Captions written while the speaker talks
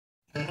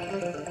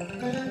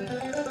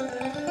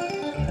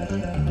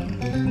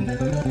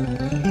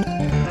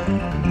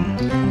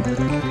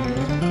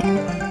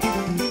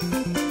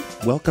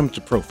Welcome to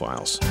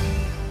Profiles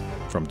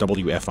from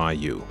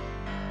WFIU.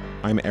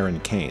 I'm Aaron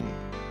Kane.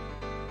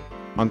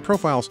 On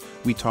Profiles,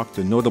 we talk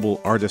to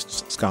notable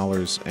artists,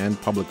 scholars, and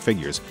public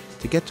figures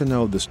to get to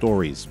know the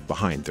stories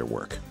behind their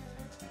work.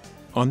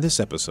 On this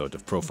episode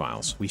of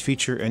Profiles, we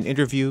feature an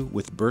interview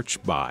with Birch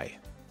Bayh,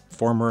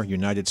 former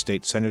United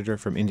States Senator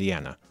from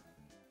Indiana.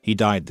 He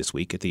died this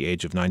week at the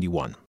age of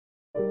 91.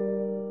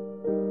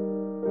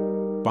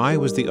 Bayh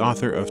was the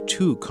author of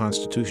 2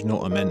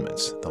 constitutional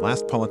amendments. The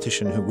last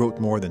politician who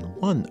wrote more than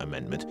one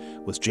amendment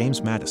was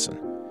James Madison.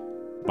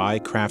 Bayh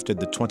crafted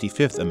the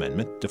 25th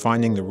Amendment,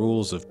 defining the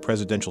rules of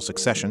presidential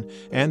succession,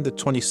 and the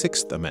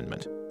 26th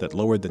Amendment, that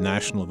lowered the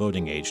national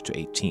voting age to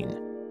 18.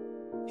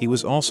 He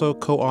was also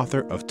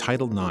co-author of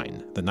Title IX,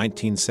 the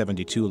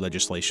 1972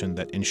 legislation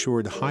that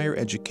ensured higher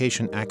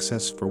education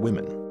access for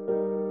women.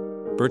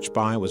 Birch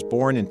Bayh was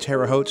born in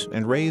Terre Haute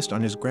and raised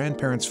on his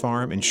grandparents'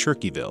 farm in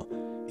Shirkyville.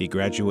 He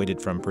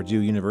graduated from Purdue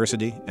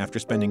University after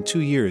spending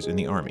 2 years in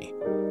the Army.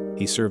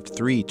 He served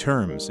 3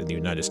 terms in the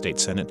United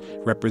States Senate,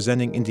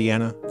 representing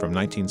Indiana from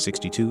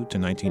 1962 to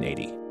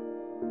 1980.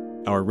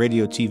 Our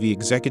radio-TV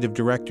executive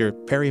director,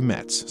 Perry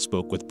Metz,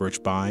 spoke with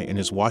Birch Bayh in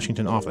his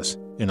Washington office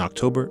in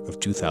October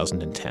of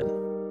 2010.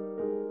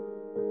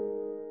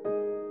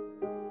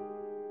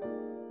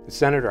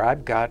 Senator,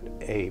 I've got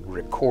a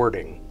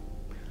recording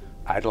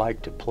I'd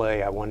like to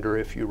play. I wonder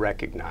if you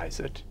recognize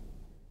it.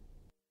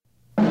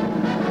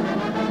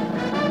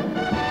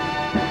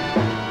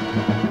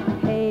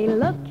 Hey,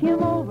 look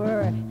him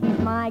over, he's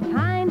my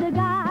kind of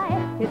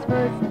guy. His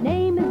first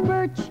name is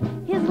Birch,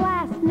 his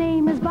last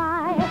name is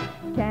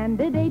Bayh.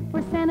 Candidate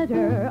for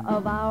senator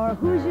of our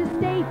Hoosier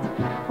state.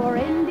 For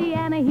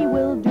Indiana he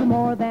will do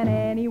more than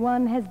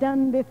anyone has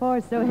done before.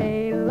 So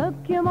hey,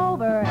 look him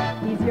over,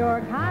 he's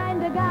your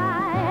kind of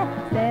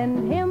guy.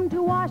 Send him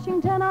to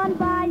Washington, on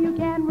Bayh you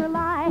can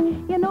rely.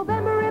 In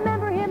November,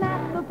 remember him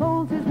at the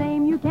polls, his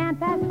name you can't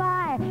pass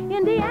by.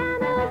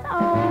 Indiana's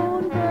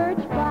own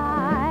Birch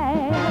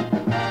Bayh.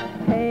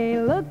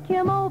 Hey, look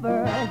him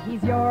over,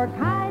 he's your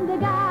kind of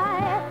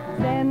guy.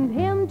 Send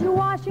him to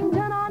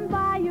Washington, on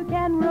Bayh you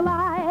can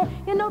rely.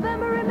 In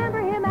November,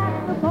 remember him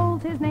at the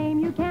polls, his name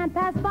you can't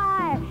pass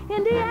by.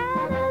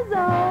 Indiana's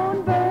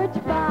own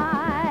Birch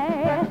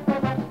Bayh.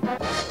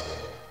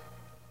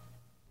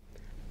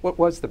 What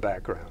was the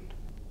background?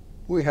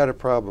 We had a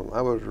problem.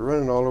 I was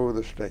running all over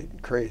the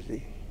state,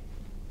 crazy,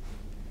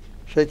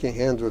 shaking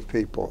hands with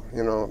people.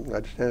 You know,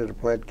 I'd stand at a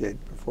plant gate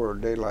before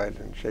daylight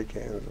and shake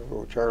hands.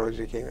 Little Charlie,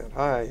 he came out,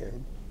 "Hi,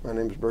 my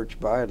name is Birch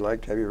Bayh. I'd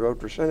like to have you vote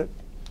for Senate."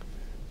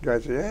 The guy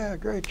said, "Yeah,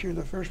 great. You're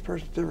the first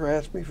person to ever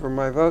ask me for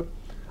my vote.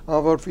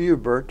 I'll vote for you,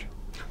 Bert."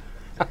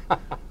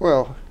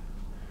 Well,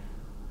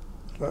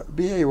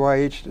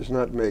 B-A-Y-H does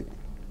not make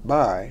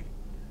Bayh.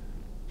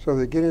 So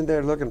they get in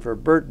there looking for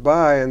Bert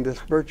Bayh and this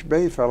Birch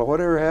Bayh fellow.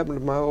 Whatever happened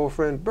to my old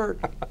friend Bert?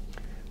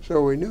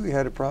 So we knew we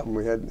had a problem.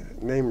 We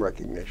had name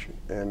recognition.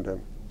 And I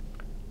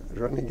was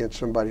running against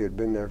somebody who had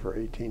been there for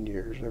 18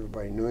 years.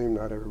 Everybody knew him.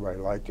 Not everybody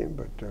liked him.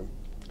 But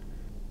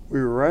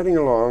we were riding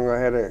along. I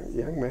had a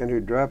young man who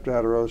dropped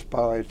out of Rose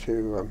Poly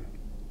to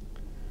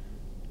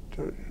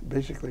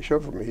basically show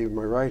for me. He was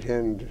my right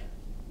hand.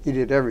 He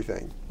did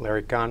everything.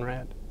 Larry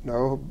Conrad?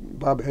 No,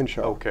 Bob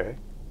Henshaw. Okay.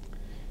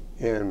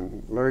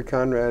 And Larry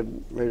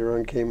Conrad later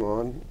on came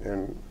on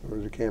and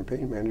was a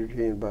campaign manager,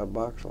 he and Bob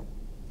Boxell.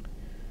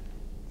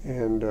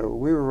 And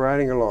we were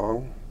riding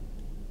along,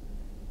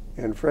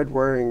 and Fred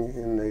Waring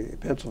in the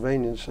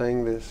Pennsylvanian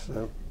sang this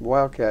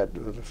Wildcat,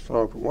 the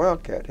song from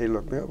Wildcat. He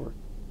looked me over,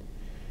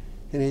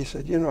 and he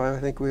said, "You know, I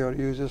think we ought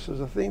to use this as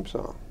a theme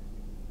song."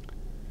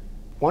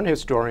 One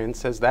historian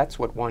says that's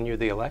what won you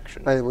the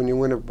election. When you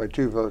win it by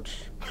 2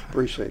 votes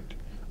precinct,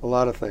 a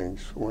lot of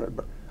things won it.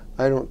 But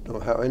I don't know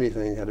how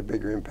anything had a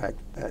bigger impact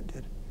than that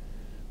did.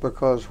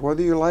 Because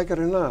whether you like it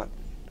or not,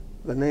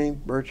 the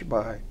name Birch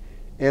Bayh,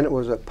 and it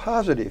was a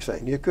positive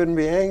thing. You couldn't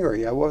be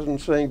angry. I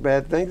wasn't saying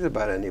bad things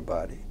about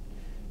anybody.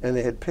 And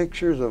they had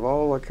pictures of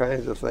all the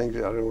kinds of things.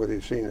 I don't know whether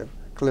you've seen a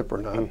clip or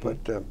not,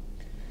 but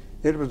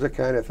it was the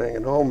kind of thing.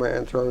 An old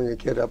man throwing a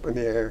kid up in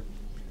the air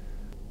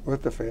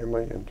with the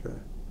family. And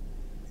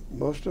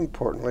most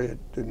importantly,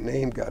 the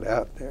name got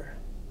out there.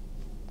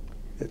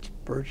 It's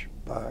Birch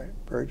Bayh,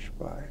 Birch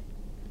Bayh.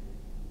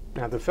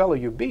 Now, the fellow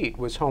you beat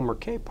was Homer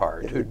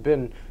Capehart, who'd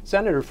been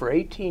senator for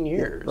 18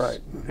 years, right,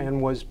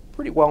 and was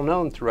pretty well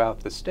known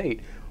throughout the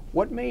state.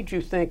 What made you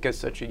think, as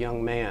such a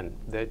young man,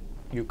 that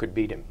you could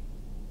beat him?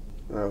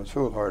 I was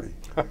foolhardy.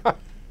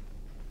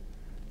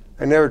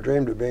 I never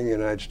dreamed of being a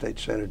United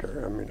States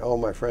Senator. I mean, all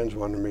my friends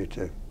wanted me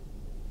to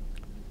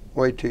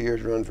wait 2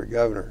 years to run for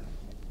governor.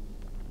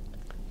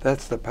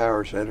 That's the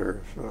power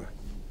center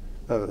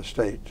of the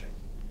state.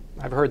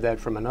 I've heard that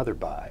from another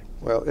Bayh.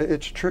 Well,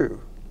 it's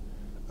true.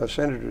 A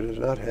senator does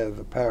not have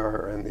the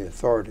power and the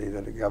authority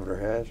that a governor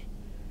has.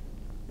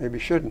 Maybe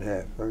shouldn't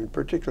have. I mean,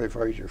 particularly as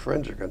far as your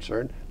friends are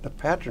concerned, the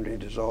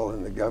patronage is all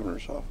in the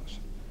governor's office.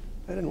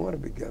 I didn't want to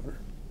be governor.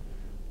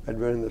 I'd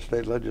been in the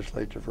state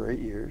legislature for 8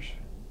 years.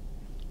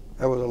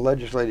 I was a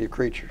legislative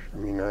creature. I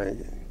mean,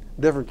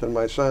 different than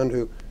my son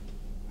who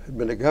had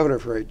been a governor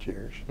for 8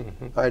 years.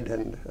 I'd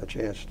had a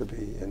chance to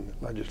be in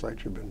the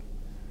legislature, been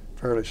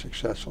fairly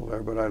successful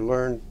there, but I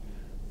learned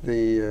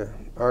the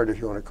art, if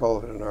you want to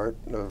call it an art,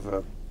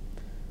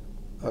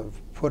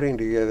 of putting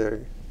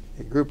together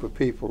a group of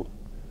people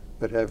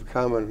that have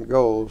common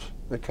goals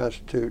that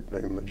constitute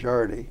a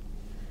majority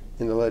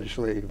in the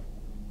legislative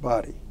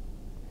body.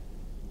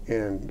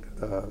 And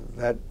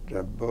that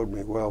bode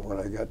me well when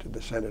I got to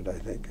the Senate. I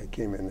think I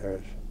came in there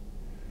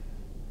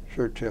as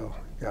shirt-tail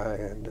guy,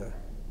 and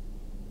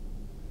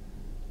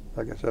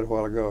like I said a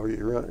while ago,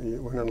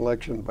 you win an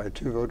election by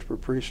 2 votes per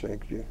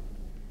precinct.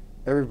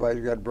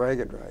 Everybody's got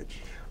bragging rights.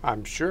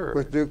 I'm sure.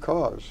 With due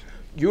cause.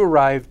 You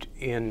arrived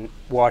in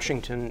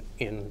Washington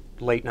in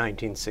late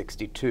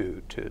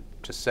 1962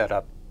 to set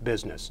up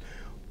business.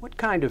 What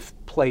kind of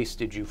place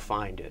did you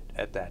find it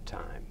at that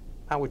time?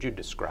 How would you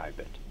describe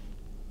it?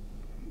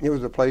 It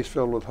was a place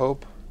filled with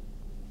hope.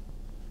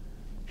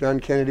 John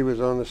Kennedy was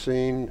on the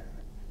scene,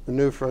 the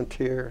new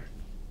frontier.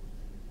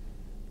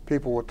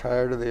 People were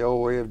tired of the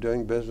old way of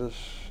doing business,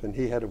 and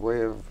he had a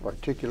way of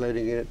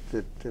articulating it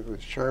that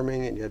was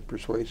charming and yet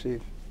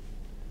persuasive.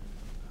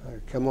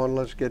 Come on,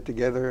 let's get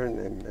together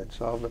and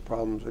solve the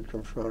problems that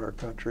confront our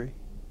country.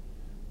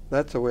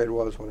 That's the way it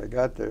was when I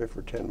got there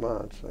for 10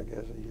 months, I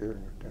guess, a year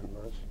and 10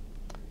 months.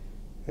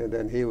 And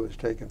then he was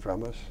taken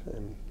from us,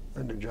 and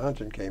Lyndon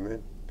Johnson came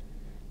in.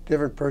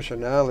 Different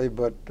personality,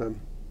 but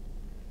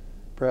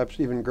perhaps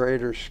even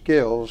greater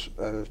skills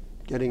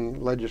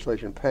getting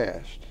legislation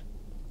passed.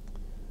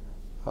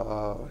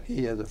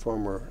 He, as a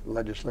former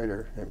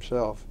legislator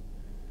himself,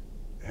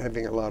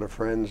 having a lot of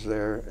friends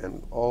there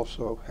and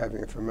also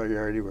having a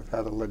familiarity with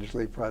how the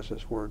legislative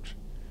process works,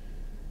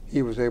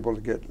 he was able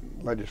to get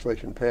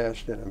legislation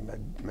passed in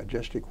a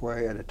majestic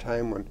way at a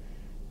time when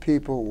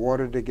people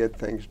wanted to get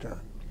things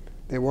done.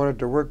 They wanted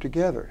to work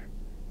together.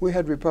 We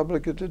had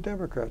Republicans and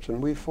Democrats,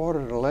 and we fought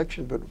an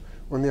election, but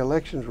when the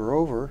elections were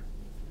over,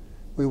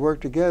 we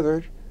worked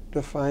together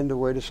to find a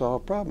way to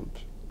solve problems.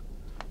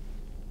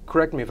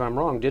 Correct me if I'm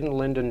wrong, didn't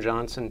Lyndon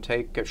Johnson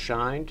take a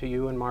shine to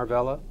you and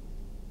Marvella?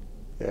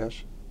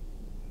 Yes.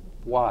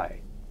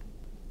 Why?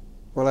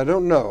 Well, I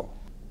don't know.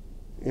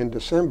 In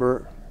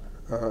December,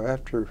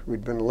 after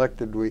we'd been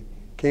elected, we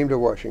came to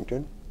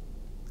Washington,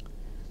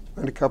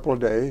 spent a couple of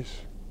days.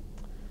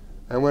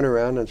 I went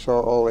around and saw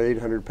all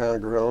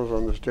 800-pound gorillas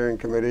on the steering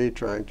committee,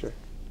 trying to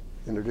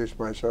introduce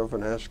myself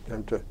and ask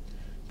them to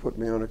put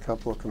me on a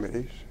couple of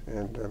committees.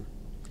 And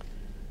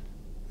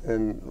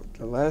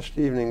the last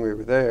evening we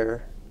were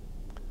there,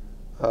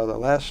 the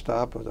last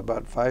stop was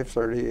about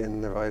 5:30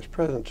 in the vice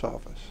president's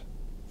office.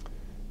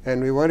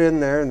 And we went in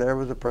there, and there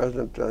was the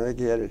president. I think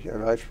he had his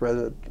vice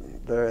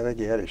president there. I think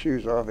he had his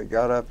shoes off. He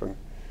got up and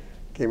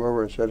came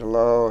over and said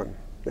hello and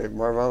gave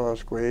Marvella a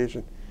squeeze.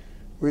 And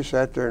we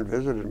sat there and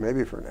visited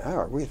maybe for an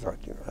hour. We thought,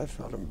 I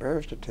felt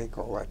embarrassed to take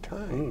all that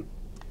time.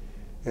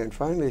 And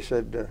finally he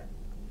said,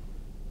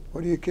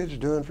 what are you kids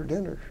doing for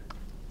dinner?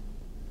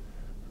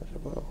 I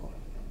said, well,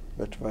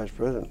 Mr. Vice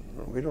President,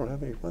 we don't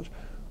have any funds.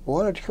 Well,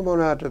 why don't you come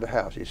on out to the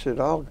house? He said,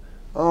 I'll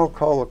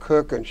call the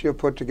cook and she'll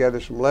put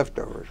together some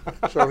leftovers.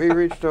 So he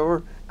reached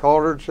over,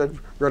 called her and said,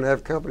 we're going to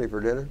have company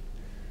for dinner.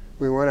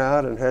 We went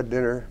out and had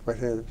dinner with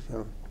his,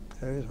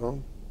 at his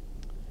home.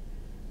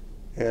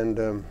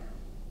 And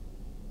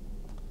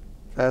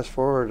fast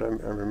forward,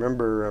 I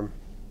remember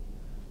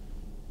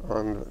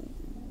on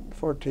the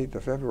 14th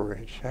of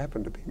February, it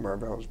happened to be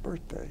Marvella's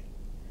birthday.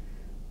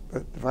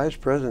 But the vice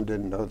president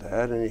didn't know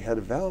that, and he had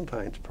a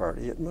Valentine's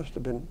party. It must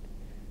have been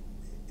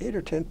 8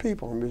 or 10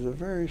 people. It was a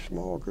very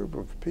small group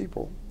of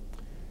people.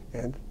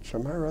 And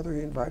somehow or other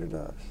he invited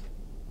us.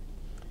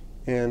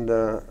 And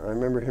I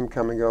remember him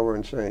coming over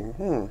and saying,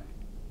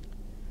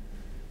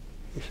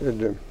 He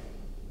said,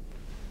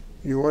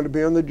 you want to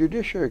be on the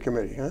Judiciary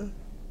Committee, huh?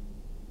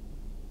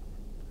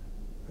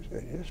 I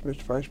said, yes,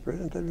 Mr. Vice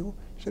President.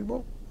 He said,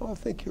 well, I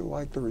think you'll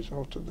like the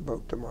results of the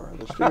vote tomorrow.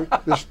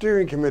 The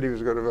steering committee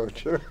was going to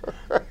vote.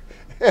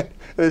 And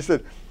they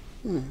said,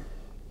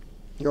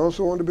 you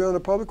also want to be on the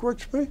Public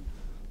Works Committee?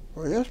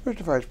 Well, yes,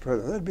 Mr. Vice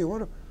President, that'd be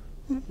wonderful.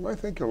 I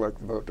think you'll like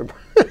the vote tomorrow.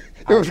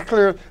 It was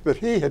clear that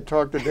he had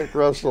talked to Dick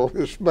Russell,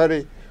 his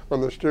buddy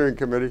on the steering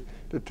committee,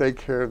 to take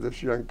care of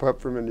this young pup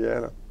from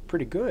Indiana.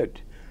 Pretty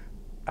good.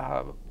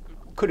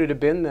 Could it have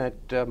been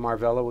that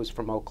Marvella was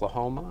from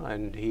Oklahoma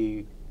and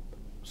he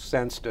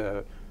sensed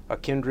a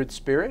kindred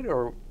spirit,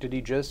 or did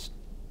he just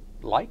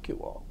like you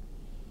all?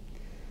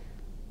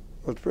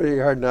 Well, it's pretty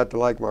hard not to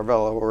like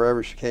Marvella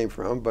wherever she came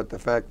from, but the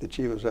fact that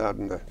she was out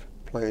in the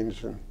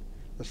plains and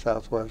the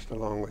Southwest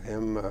along with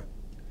him.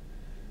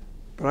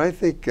 But I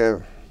think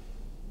the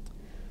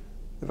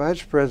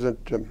vice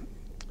president,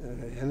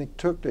 I think,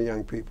 took the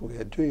young people. He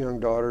had 2 young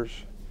daughters.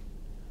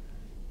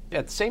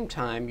 At the same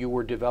time, you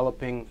were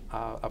developing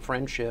a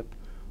friendship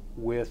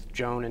with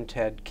Joan and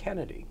Ted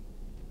Kennedy.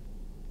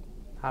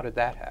 How did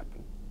that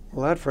happen?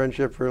 Well, that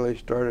friendship really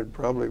started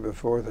probably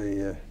before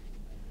the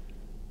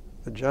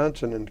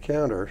Johnson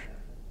encounter.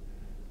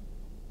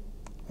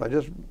 I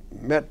just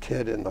met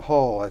Ted in the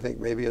hall, I think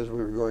maybe as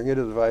we were going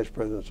into the vice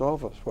president's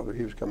office. Whether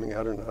he was coming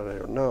out or not, I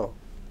don't know.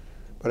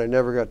 but I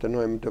never got to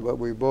know him. But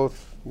we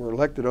both were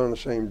elected on the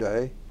same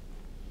day.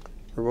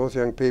 We're both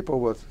young people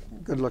with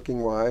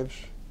good-looking wives,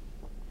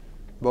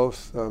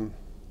 both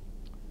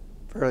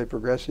fairly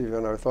progressive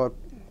in our thought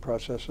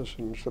processes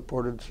and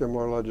supported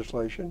similar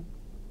legislation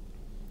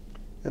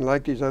and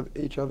liked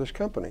each other's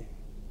company.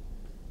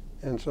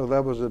 And so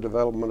that was the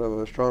development of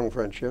a strong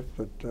friendship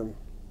that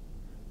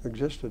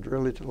existed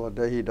really till the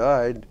day he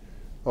died,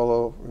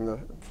 although in the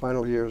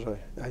final years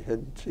I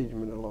hadn't seen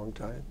him in a long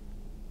time.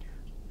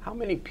 How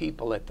many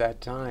people at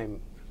that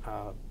time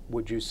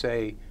would you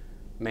say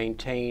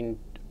maintained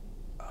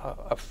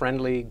a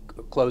friendly,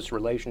 close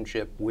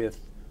relationship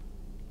with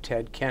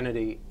Ted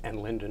Kennedy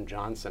and Lyndon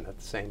Johnson at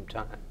the same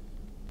time?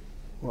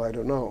 Well, I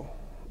don't know.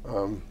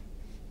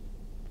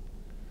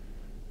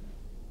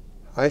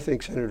 I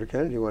think Senator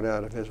Kennedy went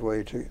out of his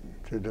way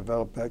to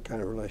develop that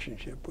kind of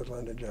relationship with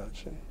Lyndon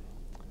Johnson.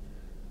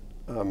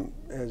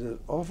 As is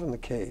often the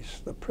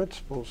case, the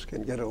principals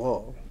can get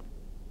along.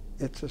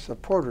 It's the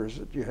supporters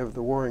that you have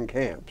the warring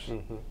camps.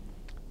 Mm-hmm.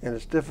 And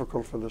it's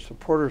difficult for the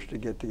supporters to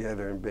get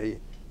together and be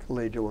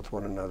collegial with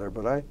one another.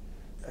 But I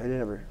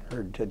never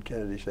heard Ted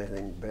Kennedy say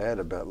anything bad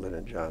about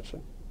Lyndon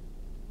Johnson.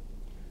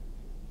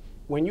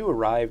 When you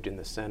arrived in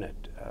the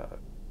Senate,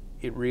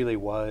 it really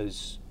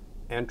was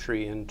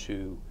entry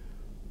into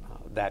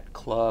that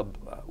club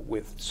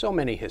with so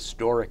many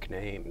historic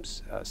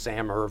names,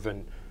 Sam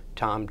Ervin,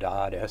 Tom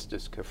Dodd,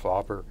 Estes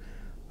Kefauver.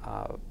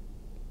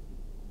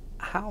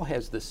 How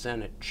has the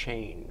Senate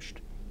changed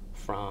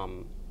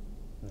from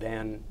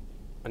then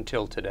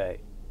until today?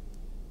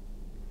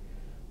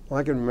 Well,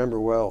 I can remember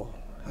well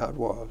how it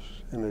was.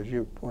 And as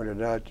you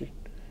pointed out,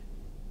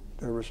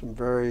 there were some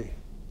very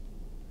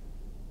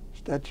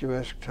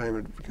statuesque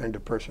kind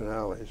of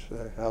personalities,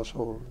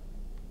 household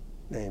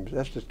names.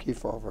 Estes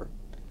Kefauver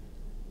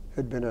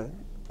had been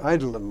an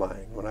idol of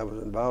mine when I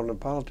was involved in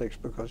politics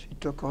because he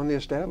took on the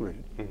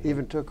establishment. Mm-hmm. He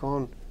even took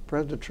on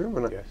President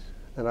Truman. Yes.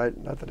 And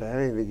not that I had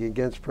anything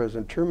against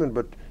President Truman,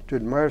 but to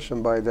admire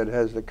somebody that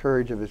has the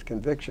courage of his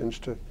convictions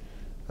to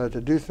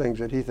do things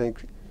that he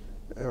thinks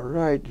are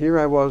right. Here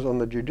I was on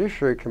the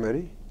Judiciary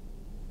Committee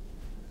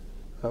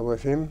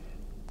with him.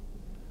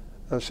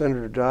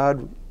 Senator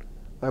Dodd,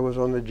 I was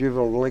on the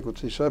Juvenile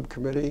Delinquency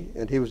Subcommittee,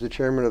 and he was the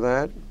chairman of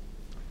that.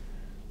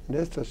 And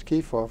Estes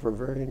Kefauver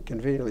very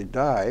inconveniently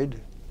died,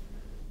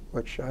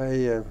 which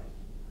I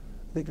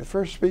think the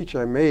first speech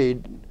I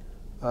made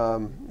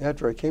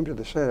after I came to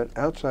the Senate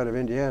outside of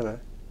Indiana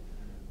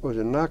was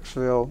in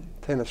Knoxville,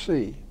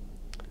 Tennessee,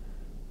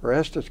 where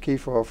Estes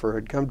Kefauver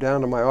had come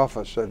down to my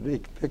office. He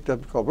picked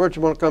up and called, "Where'd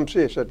you want to come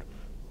see?" I said,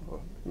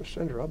 "Well, Mr.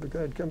 Senator, I'll be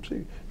glad to come see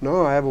you."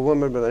 "No, I have a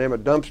woman by the name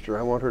of Dumpster.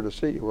 I want her to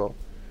see you." Well,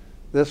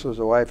 this was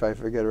the wife, I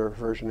forget her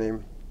first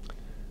name,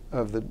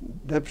 of the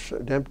Dempsey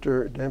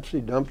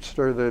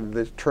Dumpster,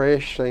 the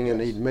trash thing, and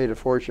he'd made a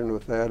fortune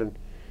with that. And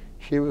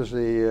she was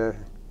the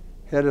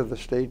head of the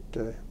state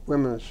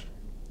women's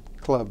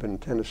club in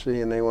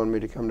Tennessee, and they wanted me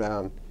to come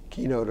down,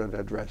 keynote an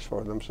address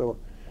for them. So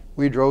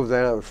we drove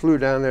down, flew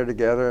down there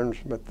together, and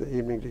spent the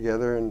evening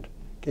together, and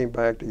came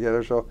back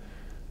together. So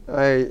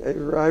I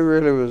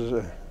really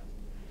was,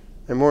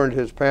 I mourned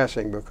his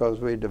passing because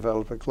we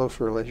developed a close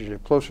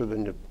relationship, closer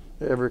than you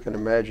ever can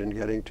imagine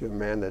getting to a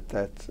man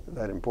that's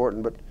that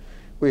important. But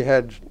we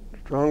had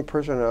strong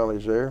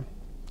personalities there.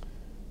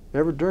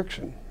 Everett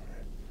Dirksen,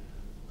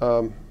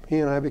 he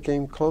and I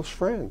became close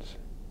friends.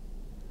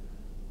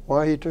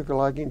 Why he took a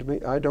liking to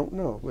me, I don't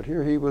know. But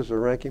here he was a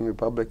ranking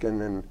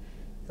Republican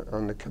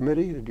on the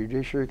committee, the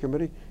Judiciary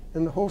Committee,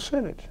 and the whole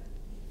Senate.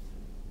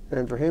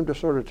 And for him to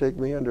sort of take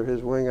me under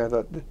his wing, I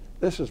thought,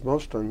 this is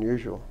most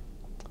unusual.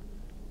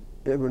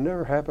 It would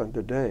never happen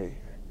today,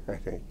 I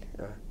think.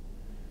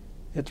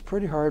 It's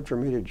pretty hard for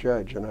me to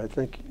judge, and I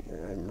think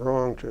I'm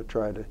wrong to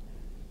try to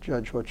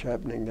judge what's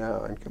happening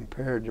now and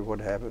compare it to what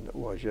happened that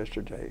was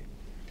yesterday.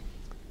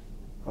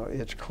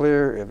 It's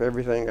clear if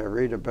everything I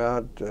read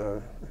about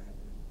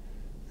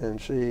and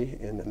see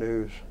in the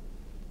news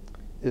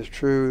is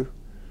true,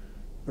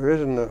 there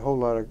isn't a whole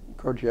lot of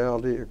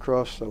cordiality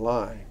across the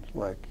line.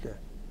 Like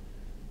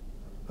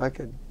I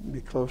could be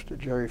close to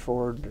Jerry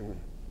Ford and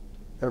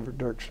Everett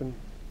Dirksen,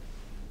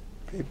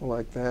 people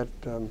like that,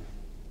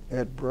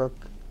 Ed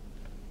Brooke,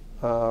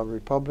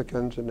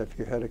 Republicans, and if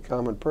you had a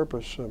common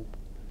purpose, you'd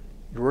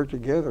work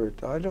together.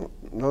 I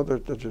don't know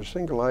that there's a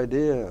single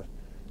idea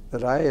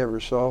that I ever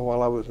saw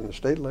while I was in the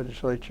state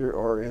legislature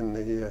or in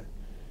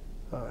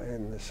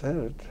the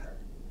Senate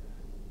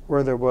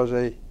where there was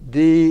a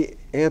D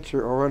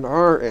answer or an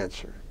R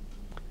answer.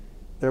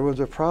 There was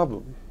a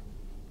problem,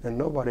 and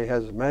nobody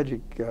has a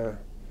magic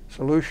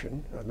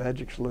solution,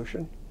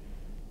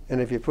 And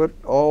if you put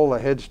all the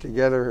heads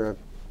together,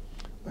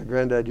 my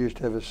granddad used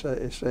to have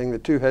a saying, the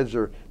two heads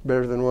are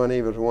better than one,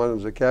 even if one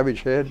was a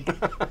cabbage head.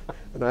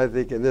 And I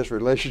think in this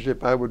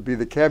relationship, I would be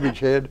the cabbage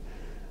head.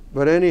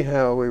 But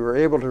anyhow, we were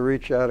able to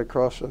reach out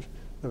across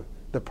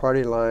the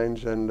party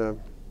lines, and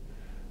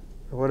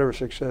whatever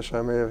success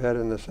I may have had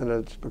in the Senate,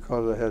 it's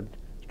because I had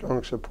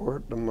strong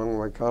support among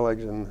my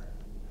colleagues in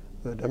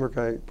the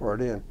Democratic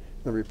Party and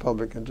the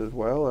Republicans as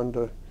well.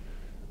 And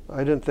I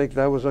didn't think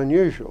that was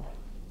unusual.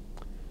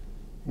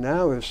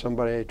 Now if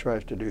somebody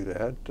tries to do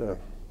that,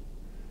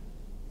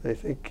 they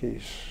think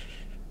he's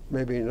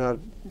maybe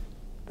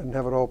doesn't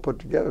have it all put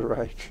together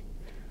right.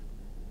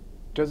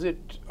 Does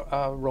it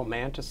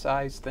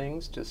romanticize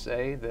things to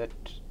say that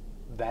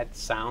that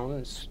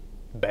sounds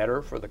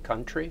better for the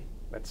country?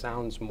 That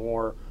sounds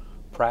more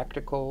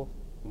practical,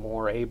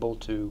 more able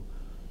to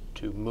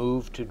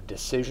move to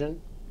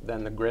decision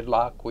than the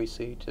gridlock we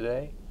see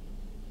today?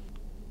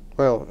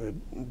 Well,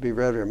 it'd be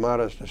rather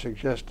modest to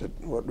suggest that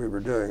what we were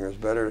doing was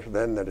better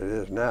then than it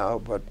is now,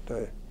 but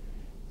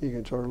you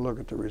can sort of look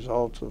at the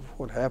results of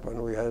what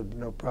happened. We had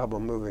no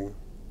problem moving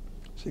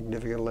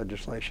significant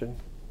legislation.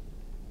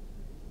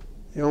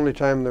 The only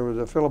time there was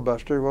a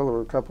filibuster, well, there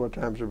were a couple of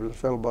times there was a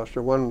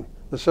filibuster. One,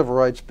 the Civil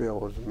Rights Bill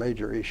was a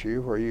major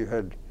issue where you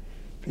had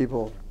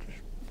people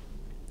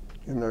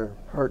in their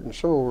heart and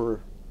soul were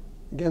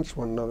against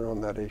one another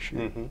on that issue.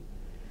 Mm-hmm.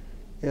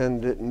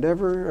 And it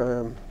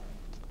never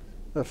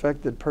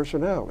affected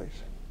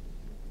personalities.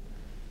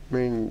 I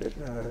mean,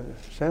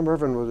 Sam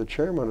Ervin was the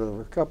chairman of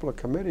a couple of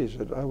committees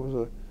that I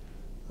was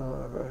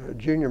a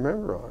junior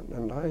member on,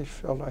 and I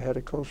felt I had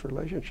a close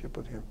relationship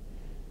with him.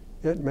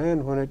 Yet,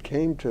 man, when it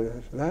came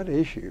to that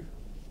issue,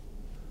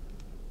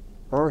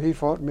 or he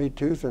fought me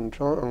tooth and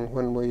tongue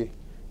when we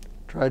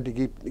tried to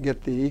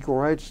get the equal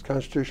rights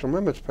constitutional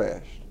amendments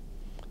passed,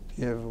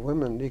 to give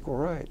women equal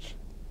rights,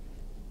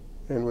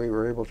 and we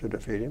were able to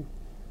defeat him.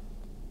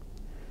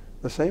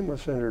 The same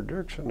with Senator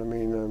Dirksen. I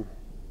mean,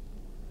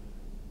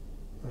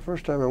 the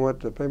first time I went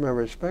to pay my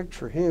respects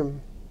for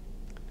him,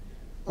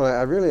 well,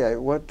 I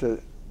went to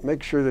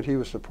make sure that he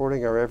was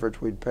supporting our efforts.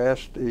 We'd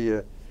passed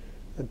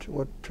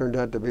what turned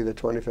out to be the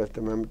 25th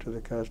Amendment to the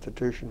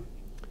Constitution.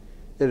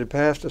 It had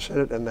passed the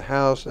Senate and the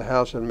House. The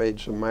House had made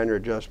some minor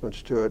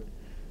adjustments to it,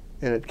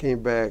 and it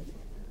came back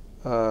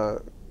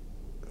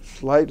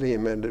slightly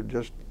amended,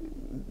 just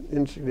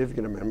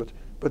insignificant amendments,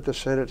 but the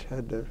Senate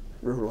had to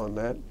rule on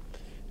that.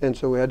 And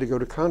so we had to go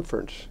to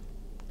conference.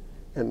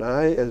 And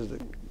I, as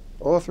the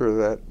author of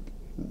that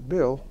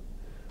bill,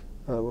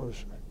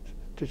 was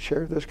to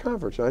chair this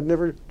conference. I'd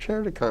never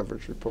chaired a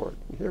conference report.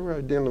 Here we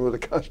are dealing with a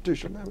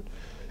constitutional amendment.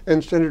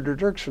 And Senator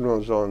Dirksen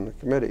was on the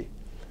committee.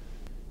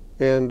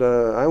 And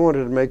I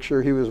wanted to make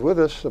sure he was with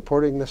us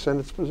supporting the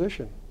Senate's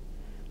position.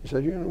 He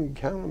said, you know, you can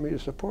count on me to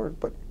support.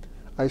 But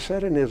I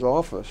sat in his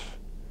office,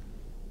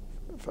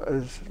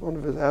 one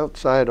of his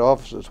outside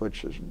offices,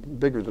 which is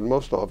bigger than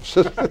most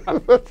offices.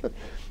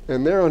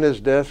 And there on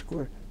his desk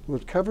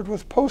was covered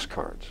with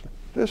postcards,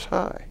 this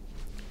high.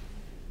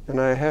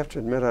 And I have to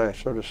admit, I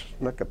sort of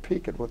snuck a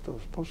peek at what those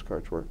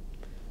postcards were.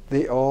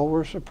 They all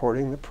were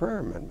supporting the prayer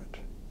amendment.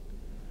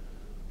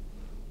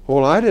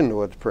 Well, I didn't know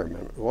what the prayer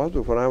amendment was,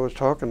 but when I was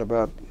talking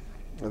about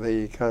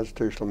the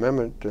constitutional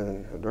amendment,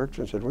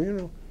 Dirksen said, well, you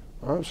know,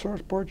 I'll sort of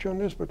support you on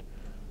this, but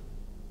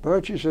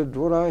he said,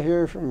 what I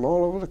hear from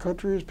all over the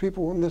country is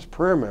people want this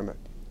prayer amendment.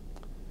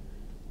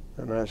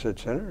 And I said,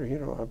 Senator, you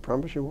know, I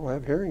promise you we'll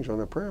have hearings on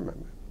the prayer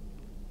amendment.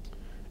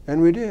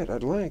 And we did,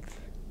 at length.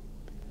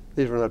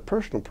 These were not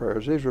personal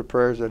prayers. These were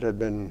prayers that had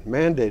been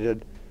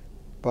mandated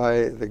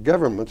by the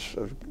governments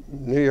of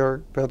New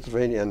York,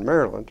 Pennsylvania, and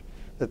Maryland,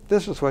 that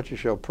this is what you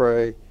shall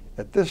pray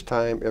at this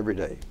time every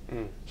day.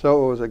 Mm.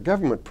 So it was a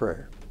government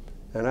prayer.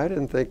 And I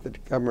didn't think that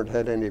the government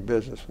had any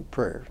business with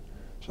prayers.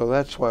 So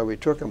that's why we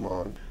took them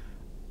on.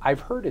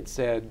 I've heard it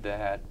said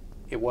that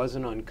it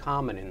wasn't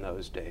uncommon in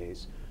those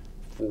days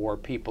for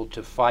people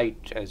to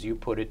fight, as you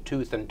put it,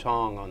 tooth and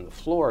tongue on the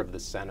floor of the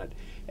Senate,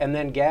 and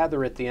then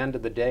gather at the end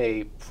of the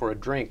day for a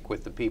drink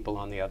with the people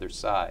on the other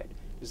side.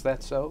 Is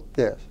that so?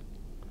 Yes.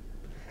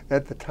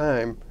 At the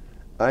time,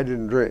 I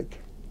didn't drink.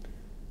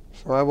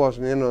 So I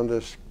wasn't in on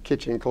this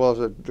kitchen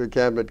closet, the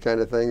cabinet kind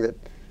of thing that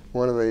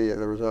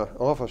there was an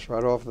office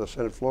right off the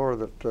Senate floor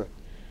that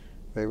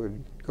they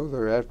would go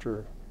there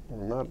after,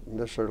 well, not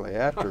necessarily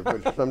after,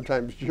 but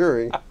sometimes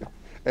during,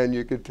 and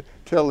you could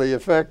tell the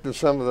effect of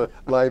some of the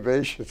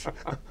libations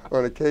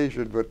on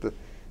occasion, but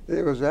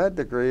it was that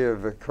degree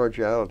of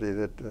cordiality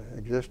that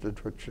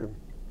existed, which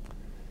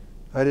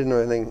I didn't know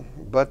anything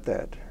but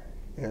that,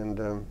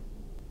 and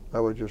I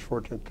was just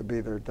fortunate to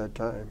be there at that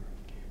time.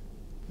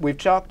 We've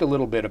talked a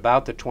little bit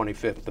about the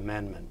 25th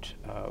Amendment,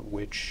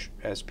 which,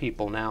 as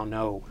people now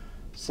know,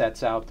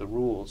 sets out the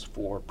rules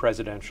for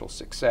presidential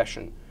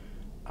succession.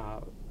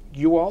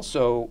 You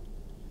also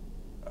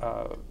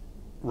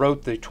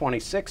wrote the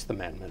 26th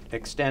Amendment,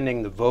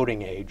 extending the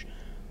voting age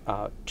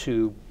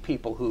to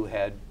people who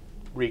had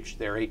reached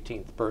their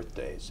 18th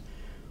birthdays.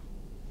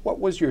 What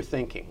was your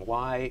thinking?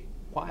 Why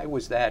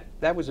was that?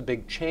 That was a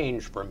big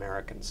change for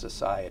American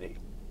society.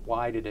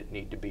 Why did it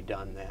need to be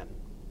done then?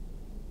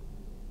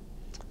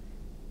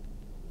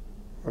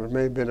 Well, it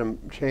may have been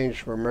a change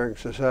for American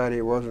society.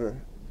 It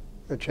wasn't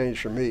a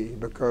change for me,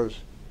 because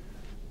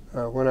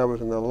when I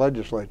was in the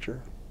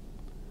legislature,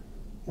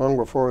 long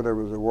before there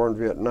was a war in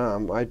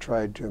Vietnam, I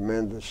tried to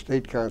amend the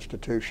state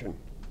constitution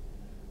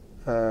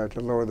to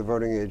lower the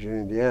voting age in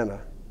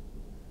Indiana.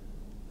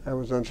 I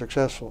was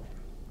unsuccessful.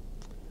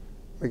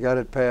 We got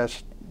it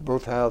passed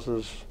both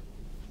houses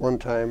one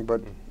time,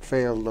 but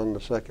failed on the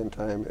second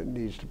time. It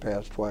needs to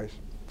pass twice.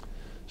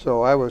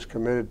 So I was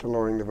committed to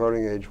lowering the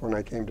voting age when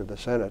I came to the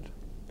Senate.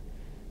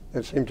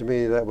 It seemed to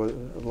me that was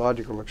a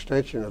logical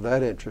extension of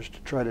that interest to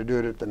try to do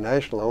it at the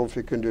national level if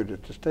you couldn't do it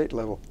at the state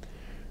level.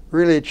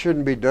 Really, it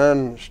shouldn't be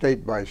done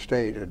state by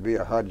state. It'd be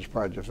a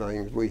hodgepodge of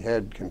things. We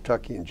had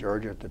Kentucky and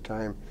Georgia at the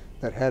time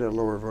that had a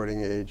lower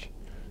voting age.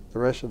 The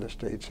rest of the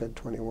states had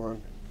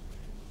 21.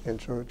 And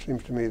so it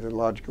seems to me the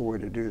logical way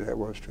to do that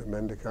was to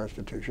amend the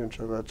Constitution,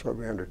 so that's what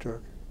we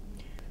undertook.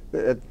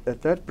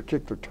 At that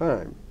particular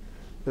time,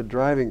 the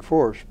driving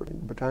force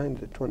behind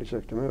the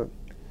 26th Amendment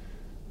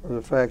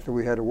was the fact that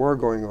we had a war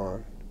going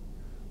on,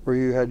 where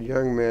you had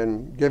young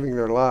men giving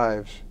their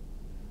lives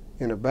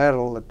in a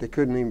battle that they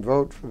couldn't even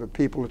vote for the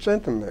people that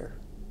sent them there,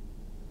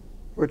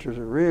 which was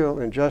a real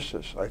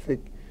injustice. I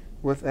think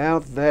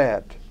without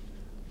that,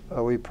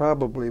 we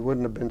probably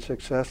wouldn't have been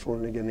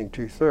successful in getting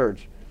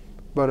 2/3.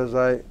 But as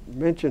I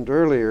mentioned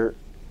earlier,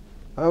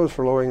 I was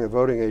for lowering the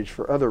voting age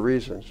for other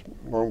reasons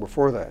long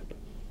before that.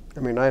 I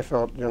mean, I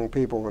felt young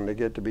people, when they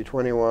get to be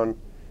 21,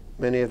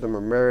 many of them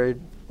are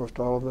married, most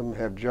all of them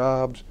have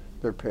jobs,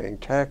 they're paying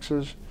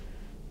taxes,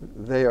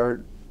 they are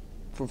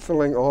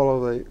fulfilling all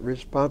of the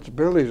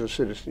responsibilities of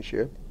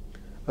citizenship.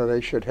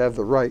 They should have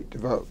the right to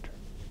vote.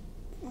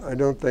 I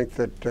don't think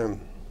that the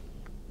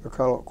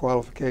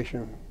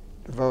qualification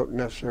to vote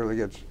necessarily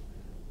gets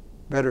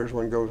better as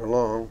one goes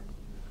along.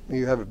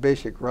 You have a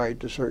basic right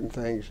to certain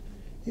things.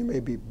 You may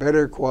be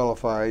better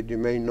qualified, you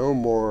may know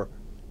more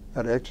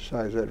how to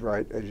exercise that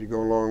right as you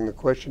go along. The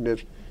question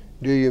is,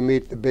 do you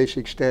meet the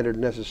basic standard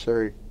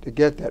necessary to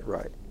get that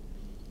right?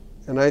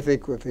 And I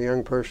think if a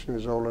young person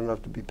is old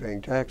enough to be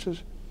paying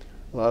taxes,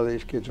 a lot of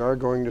these kids are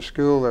going to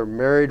school, they're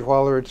married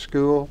while they're at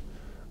school,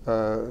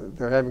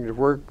 they're having to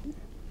work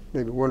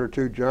maybe 1 or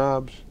 2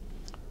 jobs.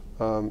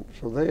 So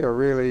they are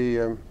really,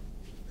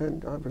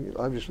 and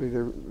obviously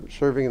they're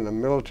serving in the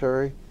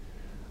military.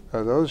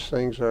 Those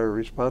things are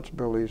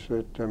responsibilities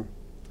that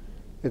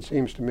it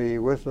seems to me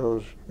with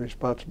those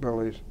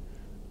responsibilities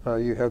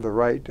you have the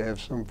right to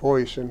have some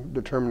voice in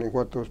determining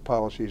what those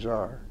policies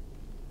are.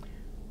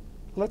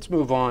 Let's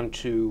move on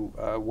to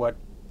what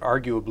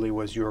arguably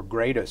was your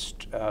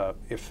greatest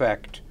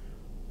effect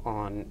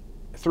on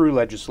through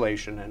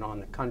legislation and on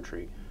the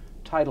country,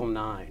 Title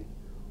IX.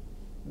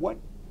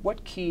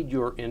 What keyed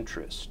your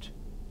interest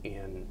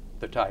in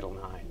the Title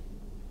IX?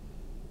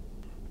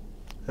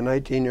 A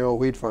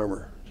 19-year-old wheat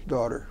farmer's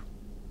daughter,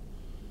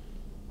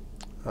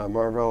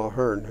 Marvella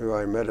Hearn, who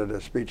I met at a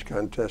speech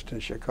contest in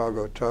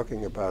Chicago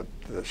talking about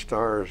the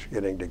stars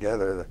getting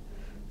together,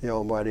 the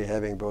Almighty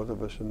having both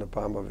of us in the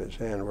palm of his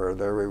hand, where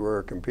there we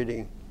were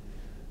competing.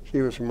 She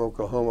was from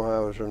Oklahoma, I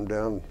was from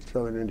down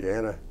southern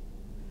Indiana.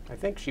 I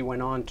think she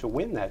went on to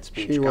win that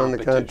speech competition. She won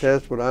the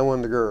contest, but I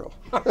won the girl.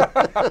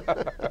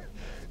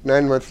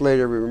 9 months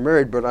later we were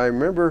married, but I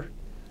remember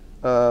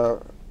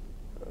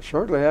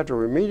shortly after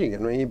we were meeting, I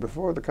mean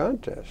before the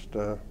contest,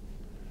 as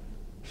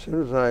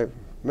soon as I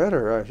met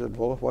her, I said,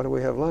 well, why don't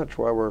we have lunch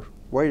while we're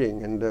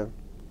waiting? And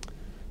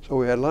so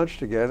we had lunch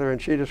together,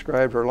 and she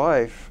described her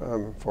life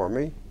for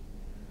me.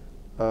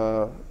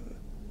 The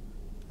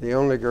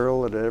only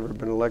girl that had ever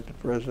been elected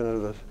president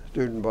of the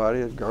student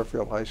body at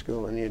Garfield High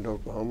School in Indiana,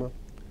 Oklahoma.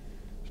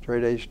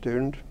 Straight-A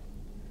student,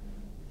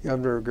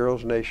 governor of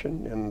Girls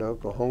Nation in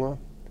Oklahoma,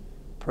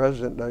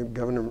 president,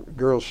 governor of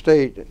Girls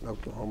State in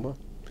Oklahoma,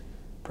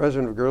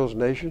 president of Girls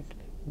Nation,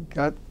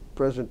 got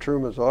President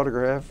Truman's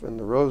autograph in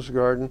the Rose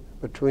Garden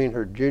between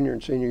her junior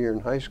and senior year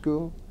in high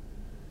school.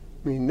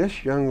 I mean,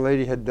 this young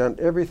lady had done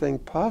everything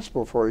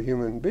possible for a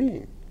human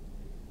being,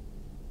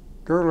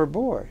 girl or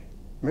boy,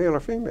 male or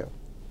female.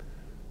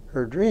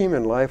 Her dream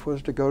in life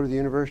was to go to the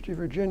University of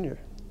Virginia.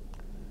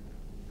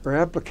 Her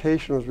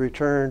application was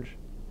returned,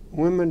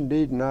 women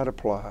need not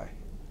apply.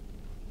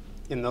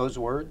 In those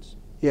words?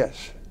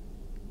 Yes,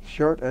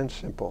 short and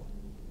simple.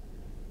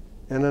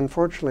 And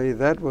unfortunately,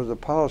 that was a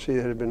policy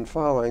that had been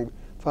followed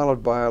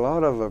by a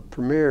lot of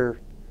premier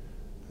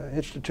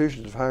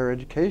institutions of higher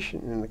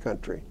education in the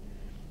country.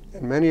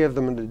 And many of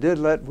them that did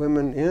let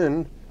women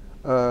in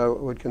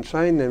would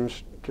consign them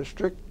to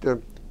strict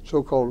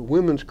so-called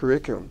women's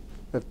curriculum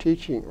of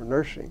teaching or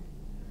nursing.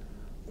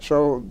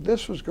 So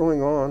this was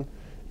going on,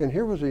 and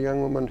here was a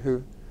young woman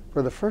who,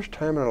 for the first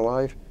time in her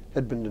life,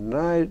 had been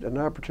denied an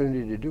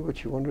opportunity to do what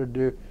she wanted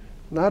to do,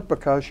 not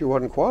because she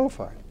wasn't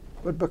qualified,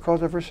 but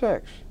because of her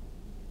sex.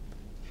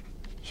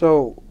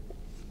 So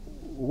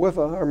with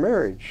our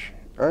marriage,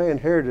 I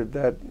inherited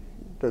that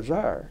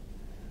desire.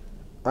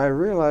 I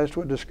realized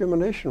what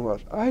discrimination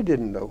was. I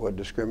didn't know what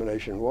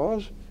discrimination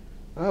was.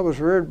 I was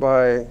reared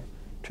by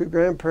 2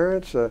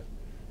 grandparents, a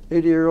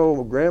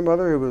 80-year-old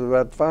grandmother who was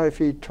about 5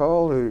 feet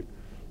tall, who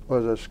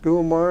was a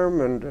school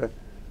marm, and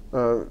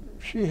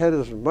she had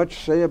as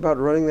much say about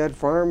running that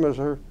farm as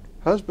her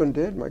husband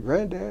did, my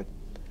granddad.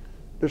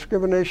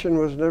 Discrimination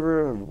was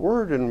never a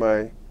word in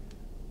my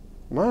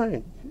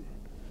mind.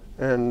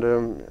 And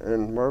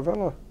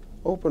Marvella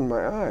opened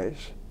my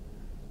eyes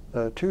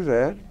to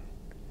that.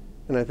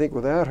 And I think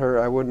without her,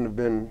 I wouldn't have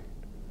been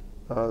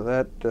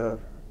that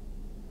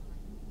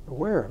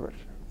aware of it,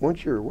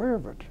 once you're aware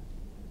of it,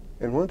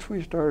 and once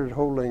we started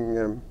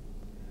holding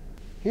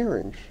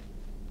hearings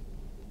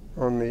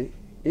on the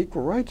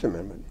Equal Rights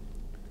Amendment,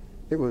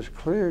 it was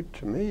clear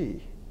to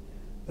me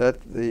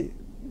that the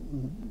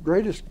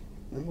greatest,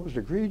 the most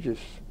egregious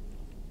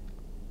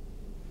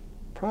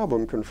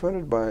problem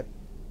confronted by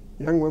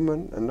young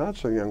women and not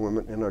so young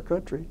women in our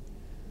country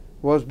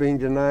was being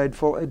denied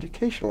full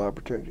educational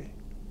opportunity.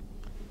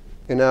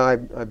 And now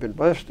I've been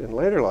blessed in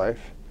later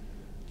life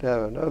to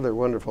have another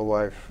wonderful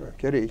wife,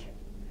 Kitty,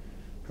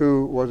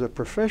 who was a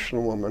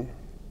professional woman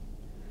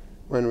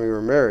when we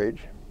were married,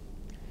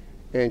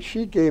 and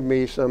she gave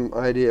me some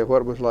idea of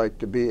what it was like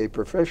to be a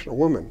professional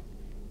woman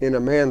in a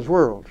man's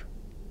world.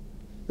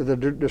 The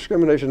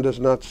discrimination does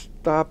not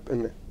stop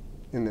in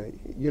the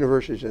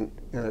universities and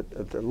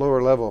at the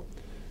lower level.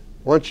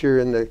 Once you're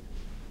in the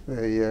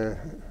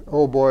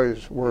old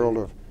boys world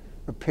of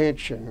a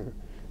pinch and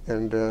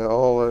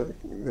all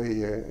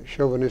the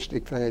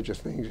chauvinistic kinds of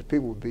things that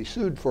people would be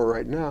sued for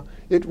right now,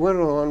 it went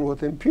on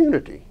with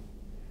impunity.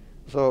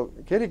 So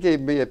Kitty gave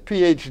me a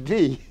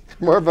PhD,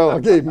 Marvell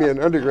gave me an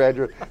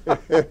undergraduate,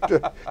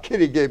 and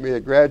Kitty gave me a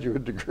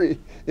graduate degree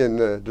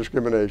in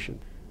discrimination.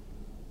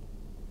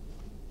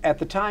 At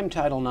the time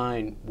Title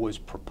IX was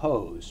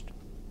proposed,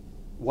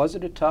 was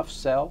it a tough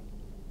sell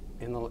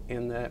in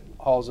the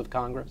halls of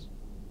Congress?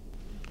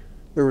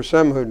 There were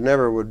some who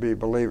never would be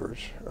believers.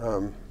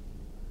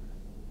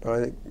 But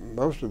I think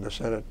most of the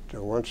Senate,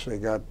 once they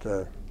got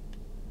the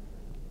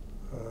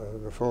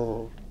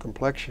full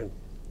complexion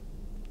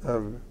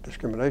of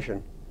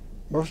discrimination,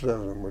 most of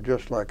them were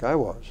just like I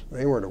was.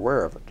 They weren't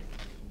aware of it.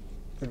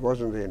 It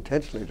wasn't they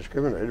intentionally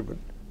discriminated, but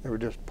they were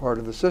just part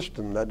of the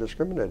system that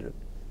discriminated.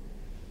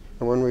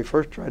 And when we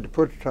first tried to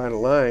put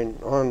Title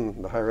IX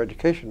on the Higher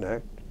Education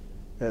Act,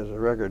 as the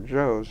record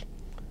shows,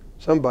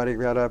 somebody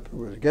got up who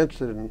was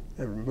against it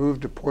and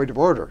moved a point of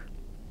order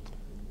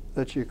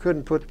that you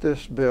couldn't put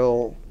this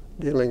bill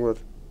dealing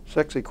with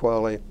sex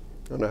equality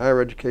on a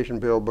higher education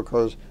bill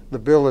because the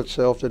bill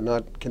itself did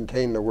not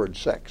contain the word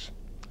sex.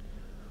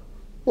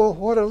 Well,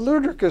 what a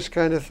ludicrous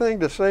kind of thing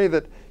to say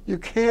that you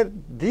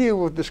can't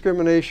deal with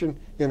discrimination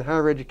in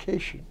higher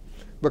education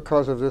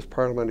because of this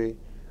parliamentary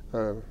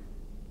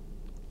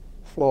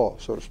flaw,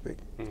 so to speak.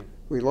 Mm-hmm.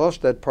 We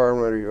lost that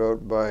parliamentary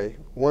vote by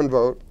one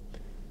vote,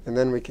 and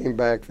then we came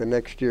back the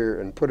next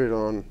year and put it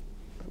on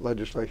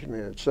legislation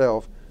in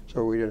itself,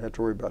 so we didn't have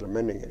to worry about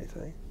amending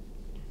anything.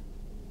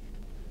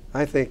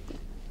 I think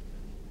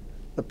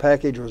the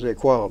package was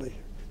equality.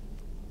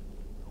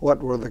 What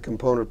were the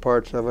component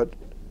parts of it?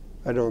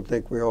 I don't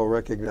think we all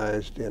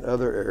recognized in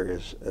other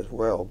areas as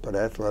well, but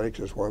athletics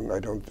is one I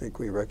don't think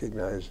we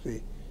recognized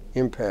the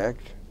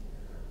impact.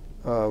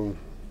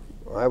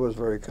 I was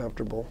very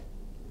comfortable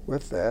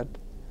with that.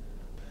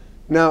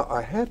 Now,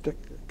 I have to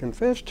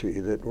confess to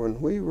you that when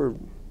we were,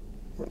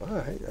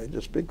 I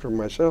just speak for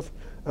myself,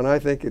 and I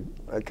think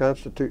I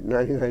constitute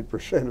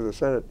 99% of the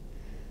Senate.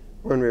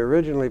 When we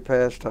originally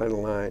passed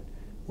Title IX,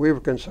 we were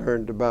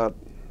concerned about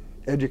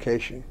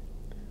education,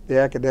 the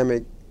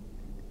academic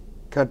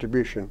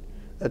contribution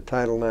that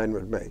Title IX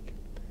would make.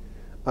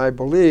 I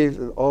believe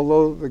that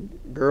although the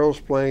girls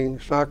playing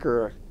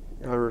soccer,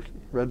 I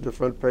read the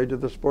front page of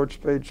the sports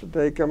page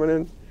today coming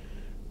in,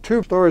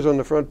 2 stories on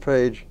the front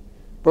page,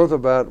 both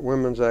about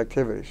women's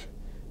activities.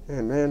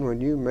 And man,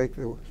 when you make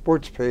the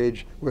sports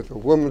page with the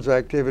women's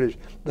activities,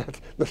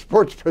 the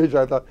sports page,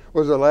 I thought,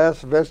 was the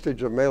last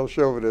vestige of male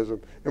chauvinism.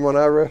 And when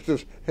I read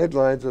the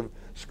headlines of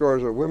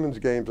scores of women's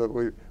games,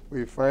 that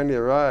we finally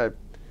arrived.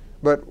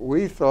 But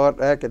we thought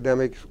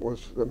academics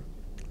was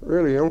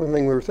really the only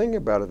thing we were thinking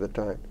about at the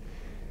time.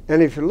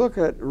 And if you look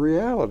at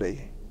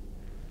reality,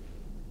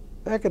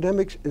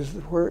 academics is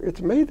where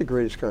it's made the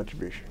greatest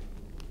contribution.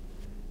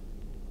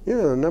 You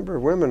know, the number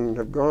of women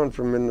have gone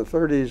from in the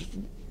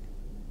 30s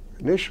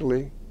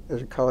initially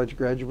as college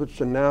graduates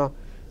to now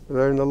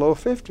they're in the low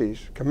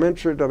 50s,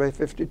 commensurate of a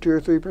 52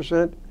 or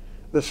 3%,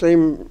 the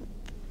same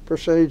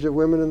percentage of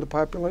women in the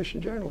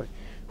population generally,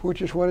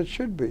 which is what it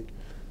should be.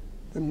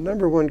 The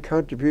number one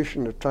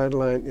contribution of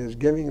Title IX is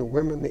giving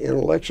women the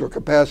intellectual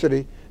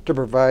capacity to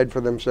provide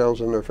for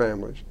themselves and their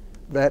families.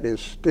 That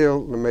is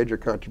still the major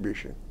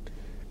contribution.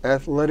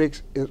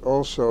 Athletics is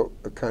also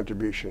a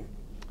contribution,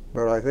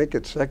 but I think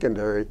it's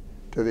secondary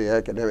to the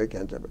academic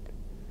end of it.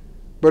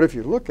 But if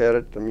you look at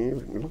it, I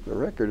mean, look, the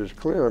record is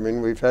clear. I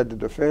mean, we've had to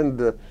defend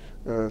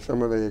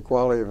some of the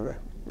equality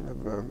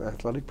of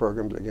athletic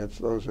programs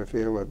against those who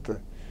feel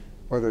that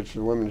whether it's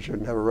the women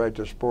shouldn't have a right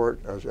to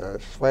sport,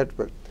 sweat,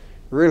 but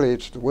really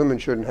it's the women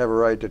shouldn't have a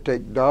right to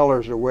take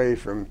dollars away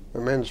from the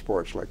men's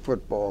sports like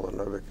football and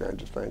other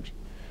kinds of things.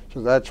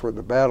 So that's where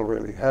the battle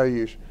really, how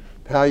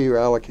you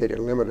allocate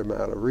a limited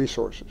amount of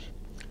resources.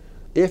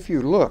 If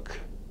you look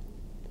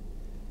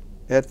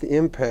at the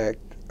impact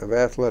of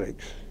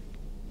athletics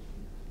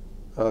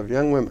of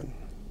young women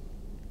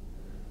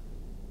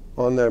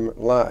on their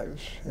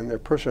lives and their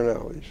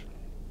personalities,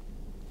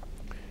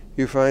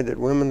 you find that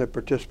women that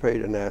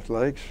participate in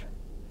athletics,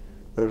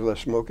 there's less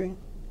smoking,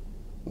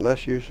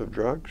 less use of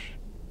drugs,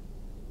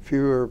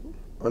 fewer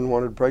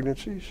unwanted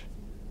pregnancies,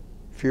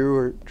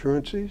 fewer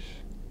truancies.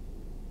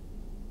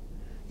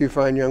 You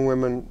find young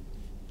women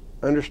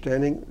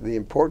understanding the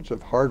importance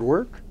of hard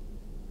work,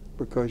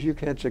 because you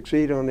can't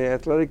succeed on the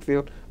athletic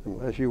field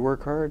unless you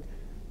work hard.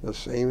 The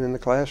same in the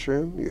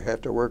classroom. You have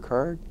to work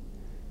hard.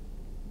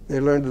 They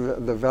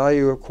learn the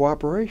value of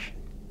cooperation.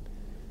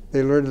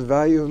 They learn the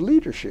value of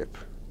leadership.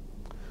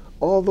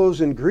 All those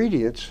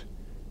ingredients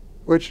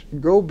which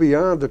go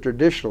beyond the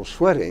traditional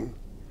sweating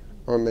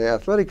on the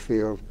athletic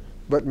field,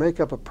 but make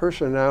up a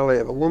personality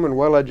of a woman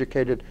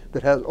well-educated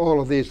that has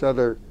all of these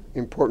other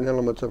important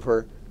elements of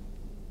her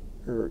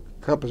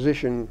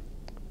composition,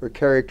 her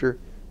character,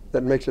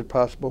 that makes it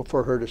possible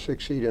for her to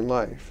succeed in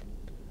life.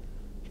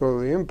 So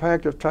the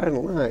impact of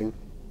Title IX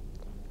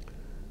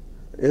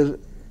is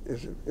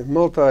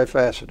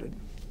multifaceted.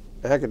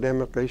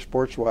 Academically,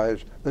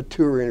 sports-wise, the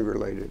two are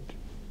interrelated.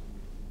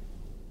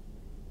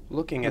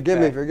 Looking at Forgive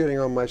me for getting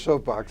on my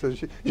soapbox.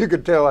 As you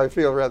could tell, I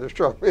feel rather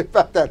strongly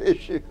about that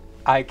issue.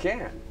 I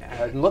can.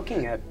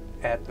 Looking at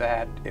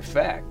that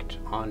effect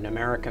on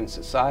American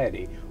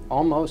society,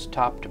 almost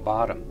top to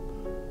bottom,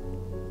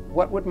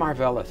 what would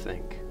Marvella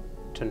think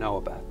to know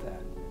about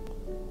that?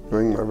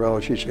 Knowing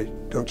Marvella, she'd say,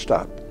 don't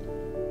stop.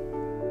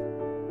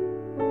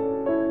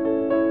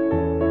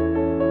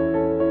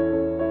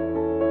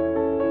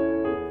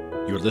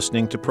 You're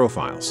listening to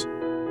Profiles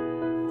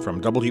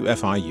from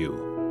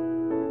WFIU.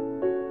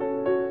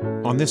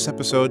 On this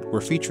episode,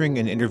 we're featuring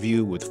an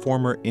interview with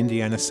former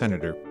Indiana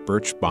Senator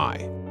Birch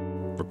Bayh,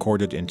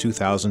 recorded in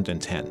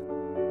 2010.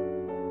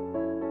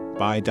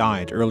 Bayh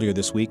died earlier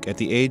this week at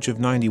the age of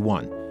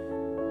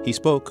 91. He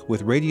spoke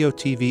with Radio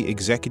TV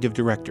Executive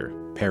Director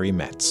Perry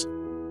Metz.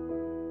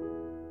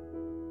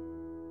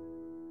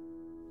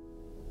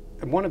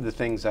 One of the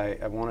things I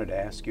wanted to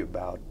ask you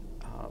about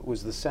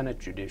was the Senate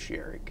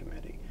Judiciary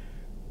Committee.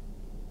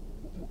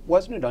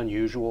 Wasn't it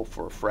unusual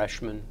for a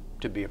freshman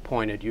to be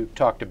appointed? You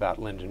talked about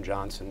Lyndon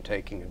Johnson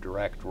taking a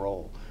direct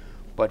role,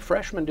 but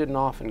freshmen didn't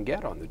often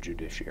get on the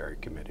Judiciary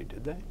Committee,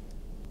 did they?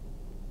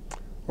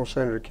 Well,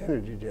 Senator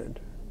Kennedy did.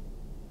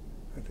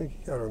 I think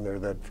he got on there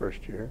that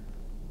first year.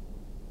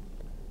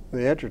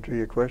 The answer to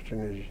your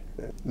question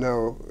is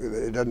no,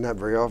 it doesn't happen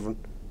very often,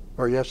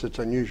 or yes, it's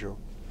unusual.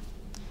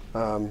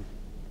 And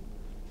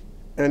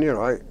you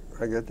know,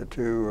 I get the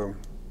two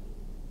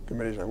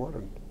committees I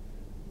wanted.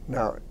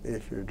 Now,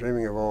 if you're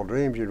dreaming of all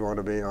dreams, you'd want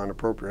to be on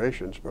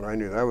appropriations, but I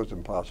knew that was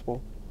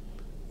impossible.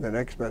 The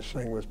next best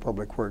thing was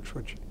Public Works,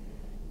 which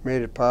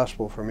made it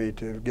possible for me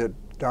to get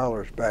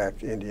dollars back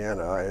to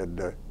Indiana. I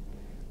had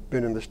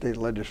been in the state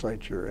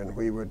legislature, and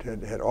we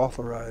had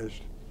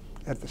authorized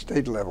at the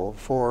state level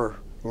 4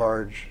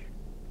 large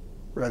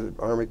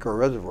Army Corps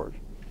reservoirs.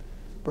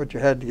 But you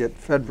had to get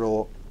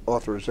federal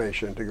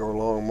authorization to go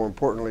along. More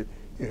importantly,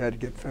 you had to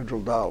get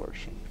federal dollars.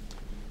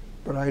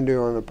 But I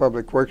knew on the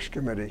Public Works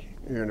Committee,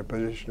 you're in a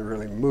position of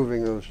really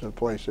moving those to a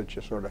place that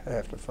you sort of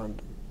have to fund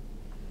them.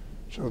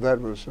 So that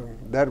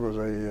was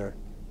a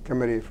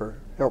committee for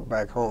help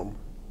back home.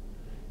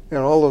 And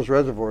all those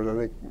reservoirs, I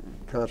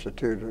think,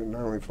 constitute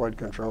not only flood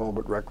control,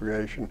 but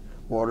recreation,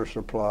 water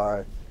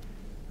supply,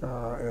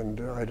 and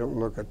I don't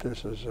look at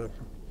this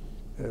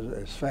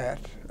as fat.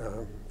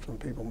 Some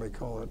people may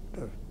call it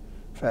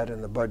fat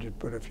in the budget,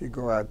 but if you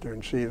go out there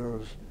and see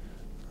those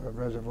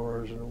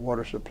reservoirs and the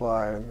water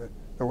supply and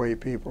the way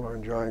people are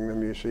enjoying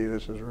them, you see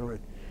this is really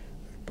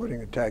putting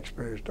the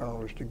taxpayers'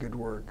 dollars to good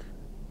work.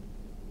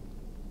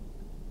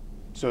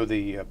 So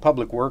the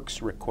Public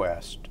Works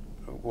request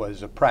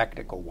was a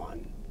practical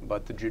one,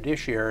 but the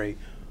judiciary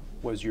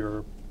was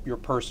your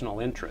personal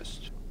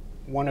interest.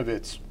 One of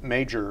its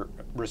major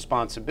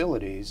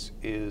responsibilities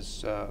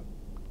is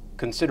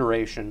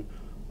consideration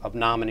of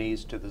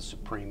nominees to the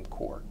Supreme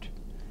Court.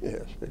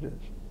 Yes, it is.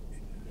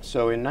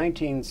 So in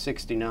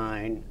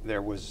 1969,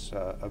 there was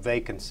a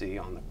vacancy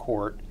on the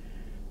court.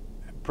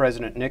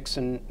 President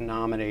Nixon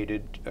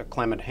nominated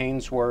Clement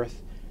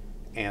Haynsworth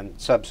and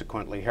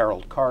subsequently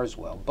Harold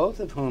Carswell, both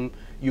of whom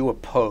you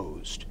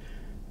opposed.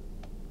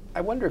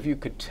 I wonder if you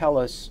could tell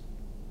us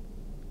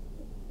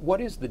what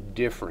is the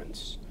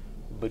difference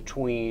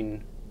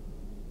between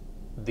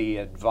the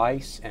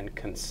advice and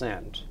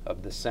consent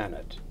of the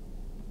Senate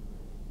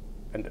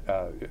and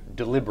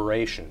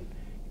deliberation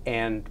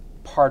and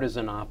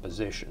partisan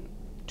opposition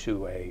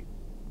to a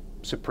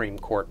Supreme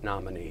Court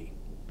nominee?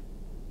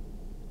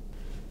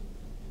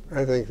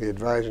 I think the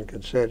advice and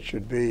consent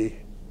should be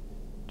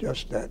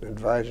just that,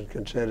 advice and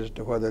consent as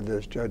to whether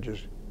this judge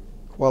is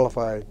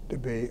qualified to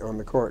be on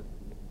the court.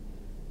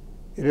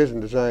 It isn't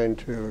designed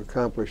to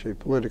accomplish a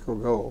political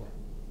goal.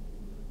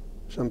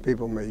 Some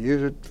people may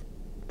use it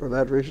for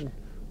that reason,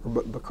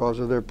 or because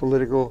of their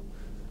political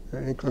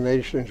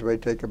inclinations may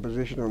take a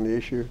position on the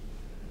issue.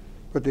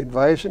 But the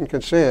advice and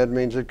consent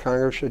means that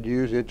Congress should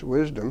use its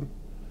wisdom,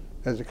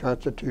 as the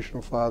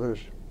constitutional fathers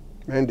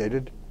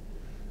mandated,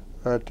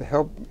 to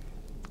help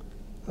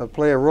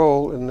play a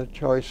role in the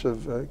choice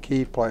of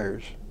key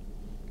players,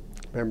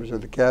 members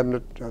of the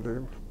cabinet,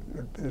 other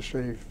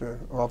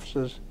administrative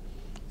offices,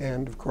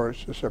 and of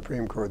course the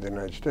Supreme Court of the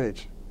United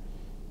States.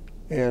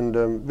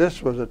 And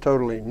this was a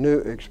totally new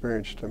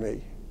experience to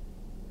me.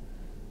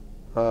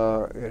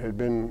 It had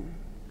been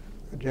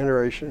a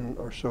generation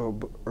or so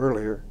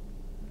earlier.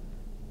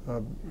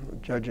 A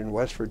judge in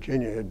West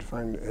Virginia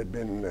had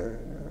been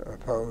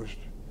opposed.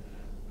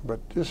 But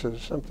this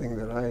is something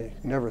that I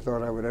never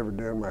thought I would ever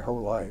do in my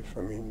whole life.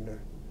 I mean,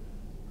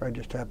 I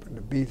just happened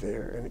to be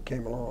there, and it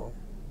came along.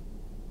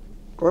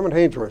 Clement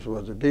Haynsworth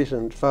was a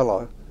decent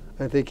fellow.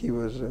 I think he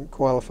was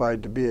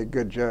qualified to be a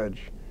good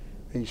judge.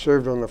 He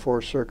served on the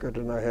Fourth Circuit,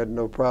 and I had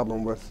no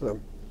problem with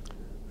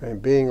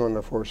and being on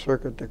the Fourth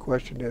Circuit. The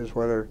question is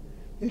whether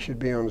he should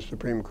be on the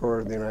Supreme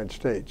Court of the United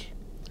States.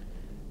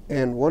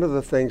 And one of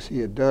the things he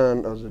had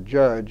done as a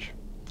judge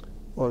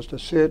was to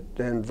sit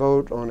and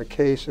vote on a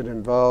case that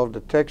involved the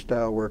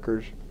textile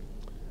workers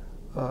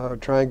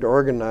trying to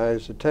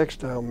organize the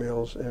textile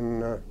mills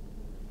in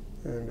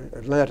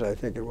Atlanta, I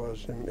think it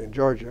was, in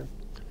Georgia.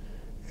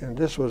 And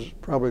this was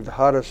probably the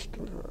hottest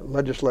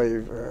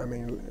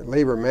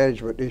labor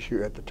management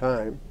issue at the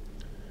time.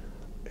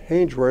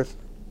 Haynsworth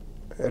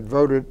had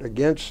voted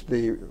against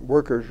the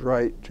workers'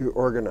 right to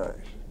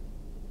organize.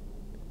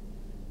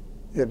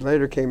 It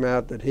later came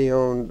out that he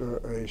owned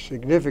a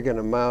significant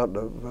amount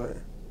of,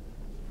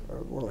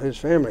 his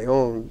family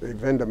owned a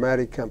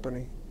Vendomatic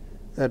company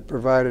that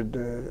provided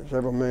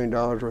several $1 million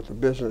worth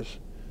of business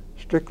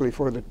strictly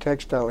for the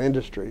textile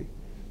industry.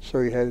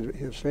 So he had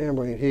his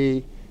family, and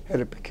he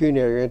had a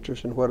pecuniary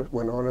interest in what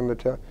went on in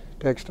the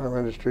textile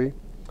industry.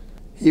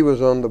 He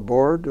was on the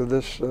board of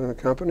this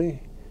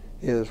company.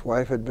 His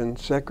wife had been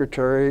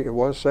secretary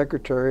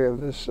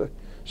of this.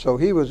 So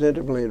he was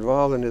intimately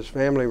involved, and his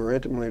family were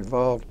intimately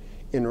involved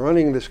in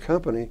running this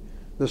company.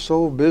 The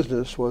sole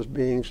business was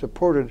being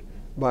supported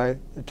by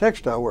the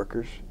textile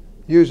workers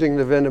using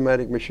the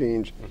Vendomatic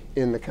machines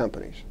in the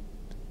companies.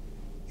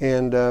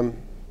 And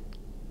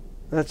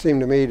that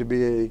seemed to me to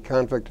be a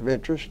conflict of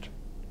interest.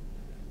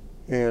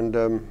 And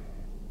the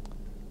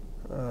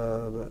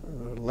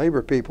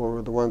labor people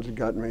were the ones that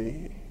got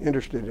me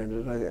interested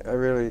in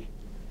it.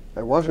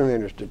 I wasn't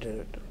interested in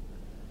it.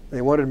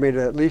 They wanted me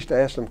to at least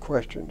ask them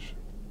questions.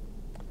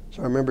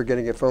 So I remember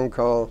getting a phone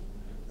call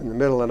in the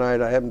middle of the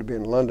night. I happened to be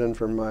in London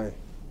from my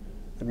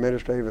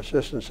administrative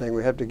assistant saying,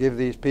 we have to give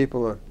these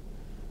people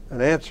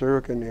an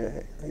answer. Can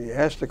you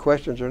ask the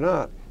questions or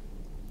not?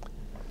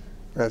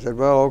 And I said,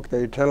 well,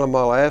 okay, tell them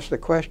I'll ask the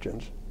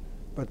questions,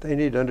 but they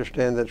need to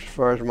understand that as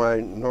far as my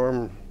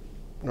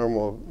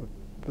normal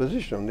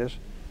position on this,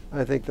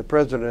 I think the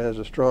president has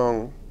a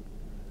strong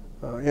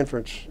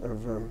inference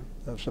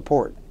of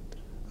support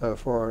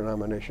for our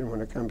nomination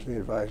when it comes to the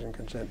advise and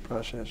consent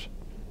process.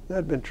 That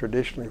had been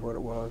traditionally what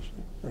it was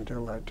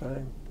until that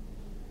time.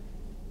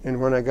 And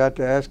when I got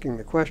to asking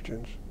the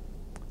questions,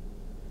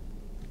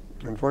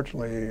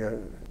 unfortunately,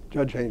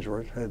 Judge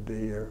Haynsworth had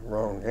the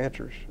wrong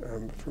answers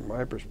from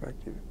my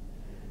perspective.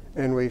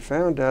 And we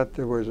found out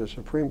there was a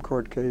Supreme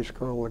Court case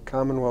called the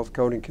Commonwealth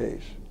Coding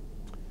case,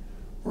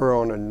 where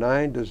on a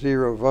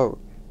 9-0 vote,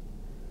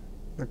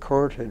 the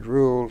court had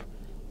ruled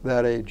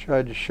that a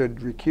judge should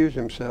recuse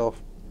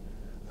himself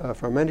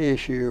from any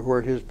issue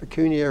where his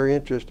pecuniary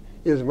interest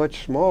is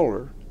much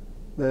smaller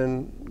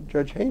than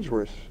Judge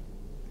Haynsworth's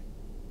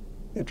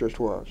interest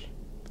was.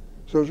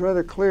 So it was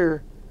rather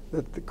clear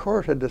that the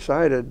court had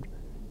decided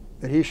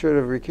that he should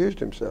have recused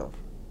himself.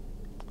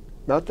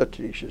 Not that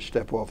he should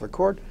step off the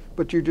court,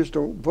 but you just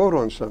don't vote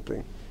on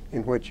something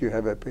in which you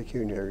have a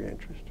pecuniary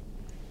interest.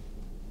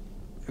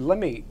 Let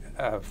me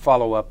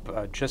follow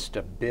up just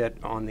a bit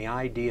on the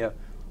idea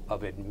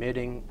of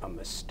admitting a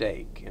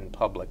mistake in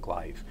public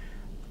life.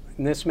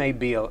 And this may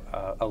be a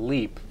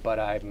leap, but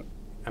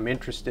I'm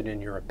interested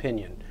in your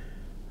opinion.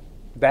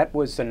 That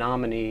was the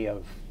nominee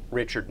of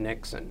Richard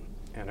Nixon,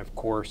 and of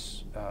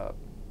course,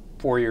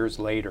 4 years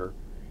later,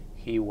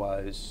 he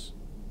was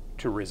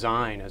to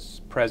resign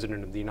as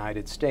President of the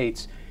United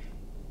States.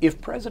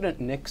 If President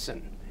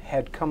Nixon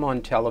had come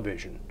on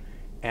television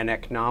and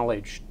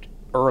acknowledged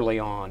early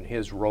on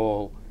his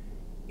role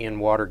in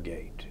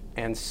Watergate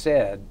and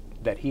said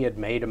that he had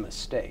made a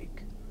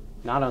mistake,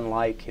 not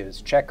unlike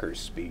his Chequers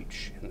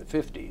speech in the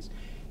 50s,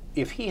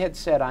 if he had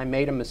said, I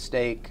made a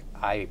mistake,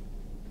 I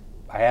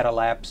had a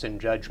lapse in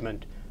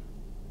judgment,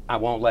 I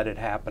won't let it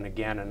happen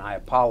again, and I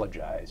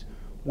apologize,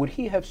 would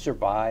he have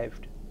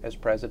survived as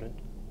president?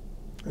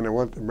 And I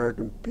want the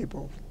American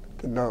people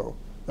to know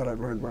that I've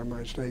learned my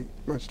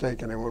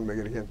mistake and I won't make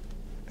it again.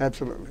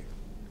 Absolutely.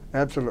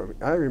 Absolutely.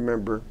 I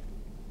remember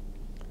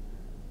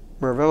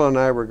Marvell and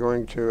I were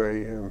going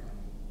to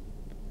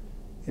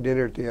a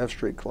dinner at the F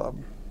Street Club.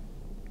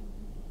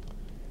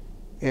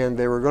 And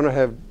they were going to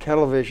have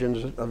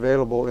televisions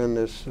available in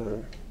this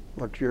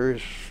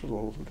luxurious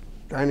little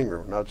dining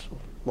room, not so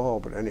small,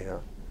 but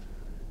anyhow,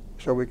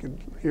 so we could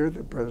hear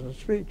the president's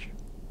speech.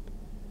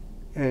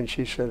 And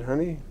she said,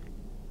 honey,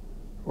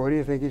 what do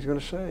you think he's going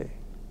to say?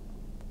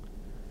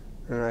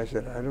 And I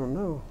said, I don't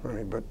know,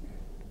 honey, but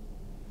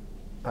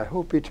I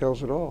hope he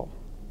tells it all.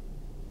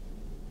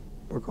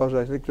 Because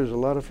I think there's a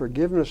lot of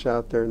forgiveness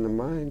out there in the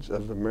minds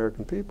of the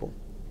American people.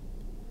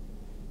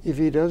 If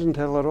he doesn't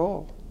tell it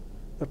all,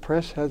 the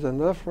press has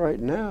enough right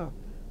now.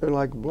 They're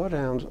like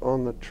bloodhounds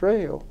on the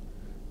trail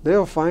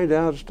they'll find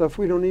out stuff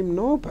we don't even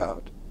know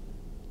about.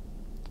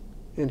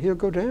 And he'll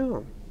go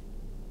down.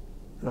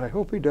 And I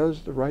hope he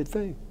does the right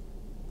thing.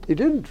 He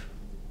didn't.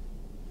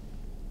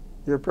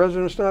 Your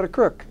president's not a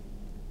crook.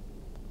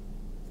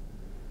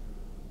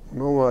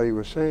 Well, while he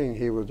was saying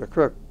he was a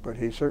crook, but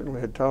he certainly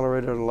had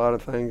tolerated a lot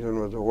of things and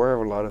was aware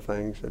of a lot of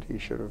things that he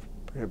should have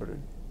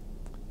prohibited.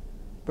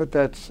 But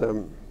that's,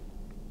 the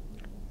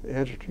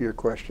answer to your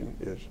question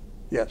is,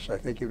 yes, I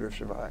think he would have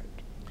survived.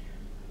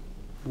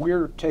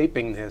 We're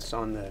taping this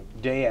on the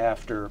day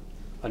after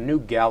a new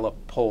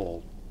Gallup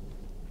poll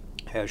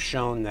has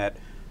shown that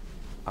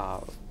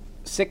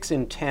 6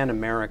 in 10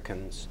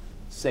 Americans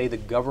say the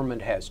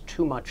government has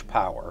too much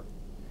power,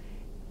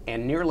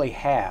 and nearly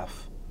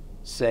half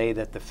say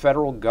that the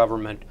federal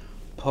government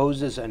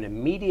poses an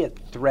immediate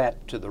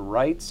threat to the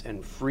rights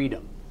and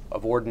freedom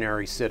of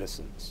ordinary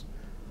citizens.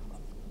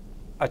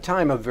 A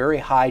time of very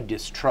high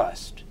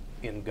distrust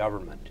in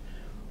government.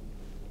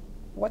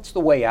 What's the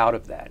way out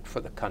of that for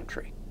the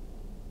country?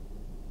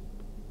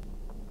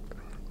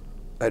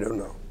 I don't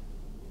know.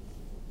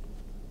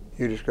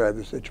 You described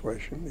the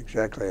situation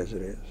exactly as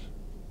it is.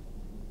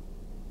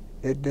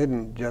 It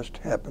didn't just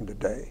happen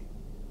today.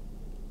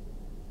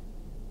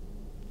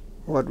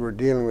 What we're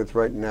dealing with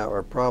right now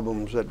are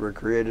problems that were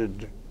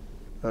created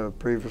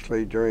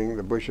previously during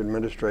the Bush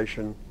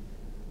administration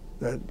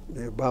that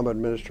the Obama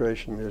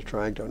administration is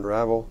trying to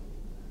unravel.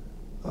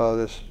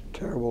 This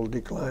terrible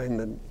decline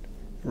and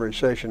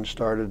recession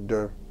started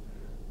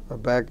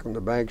back when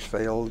the banks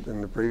failed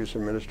in the previous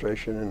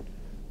administration, and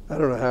I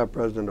don't know how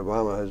President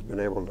Obama has been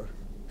able to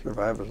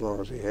survive as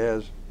long as he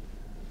has,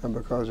 and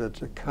because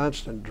it's a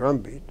constant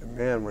drumbeat. The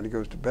man, when he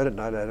goes to bed at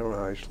night, I don't know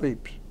how he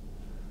sleeps.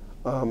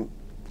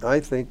 I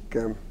think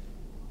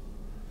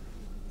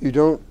you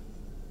don't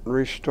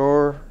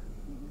restore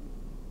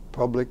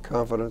public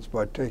confidence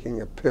by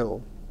taking a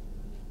pill.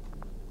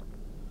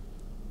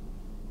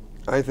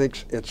 I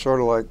think it's sort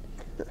of like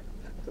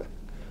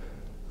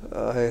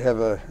I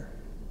have a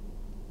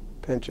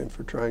penchant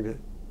for trying to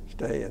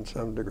stay in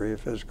some degree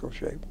of physical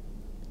shape.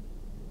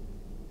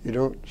 You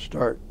don't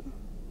start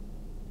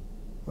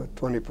with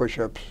 20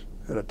 push-ups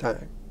at a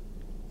time.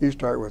 You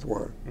start with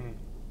one. Mm.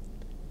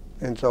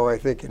 And so I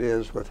think it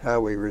is with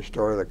how we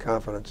restore the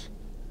confidence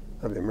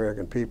of the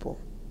American people.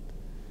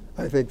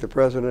 I think the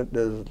president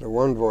is the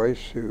one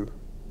voice who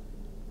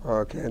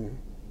can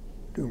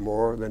do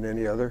more than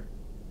any other.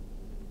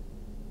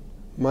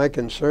 My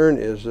concern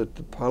is that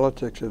the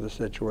politics of the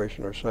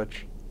situation are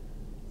such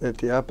that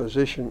the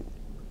opposition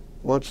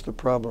wants the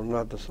problem,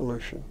 not the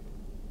solution.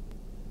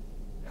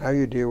 How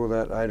you deal with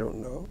that, I don't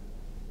know.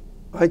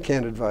 I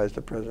can't advise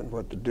the president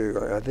what to do.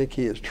 I think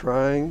he is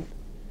trying.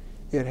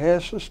 It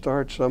has to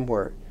start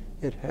somewhere.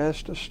 It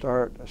has to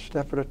start a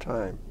step at a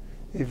time,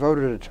 a vote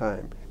at a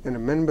time, an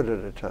amendment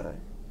at a time.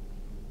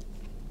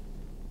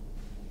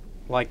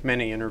 Like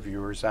many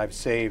interviewers, I've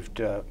saved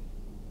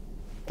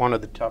one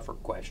of the tougher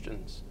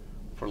questions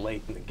for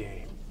late in the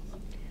game.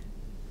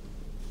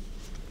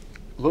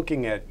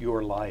 Looking at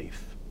your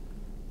life,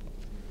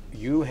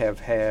 you have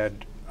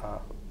had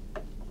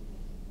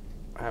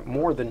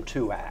more than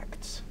 2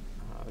 acts.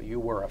 You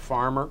were a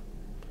farmer.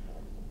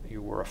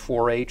 You were a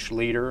 4-H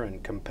leader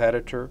and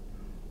competitor,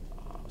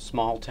 a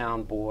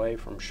small-town boy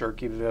from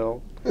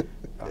Shirkyville.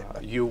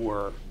 You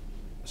were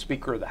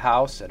Speaker of the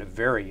House at a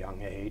very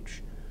young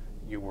age.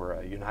 You were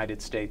a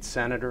United States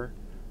Senator,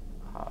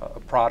 a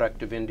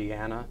product of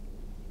Indiana.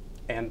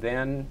 And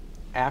then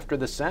after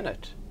the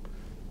Senate,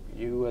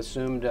 you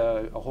assumed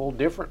a whole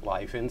different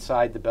life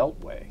inside the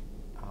Beltway.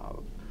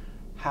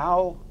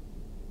 How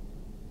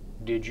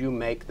did you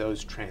make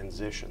those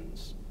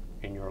transitions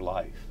in your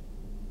life?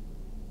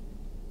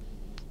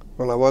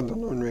 Well, I wasn't a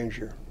Lone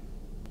Ranger.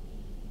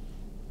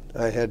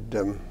 I had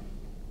a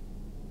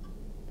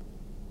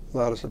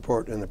lot of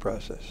support in the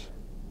process.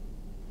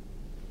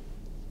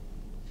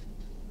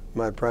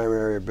 My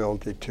primary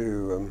ability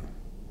to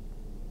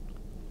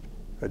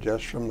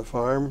adjust from the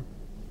farm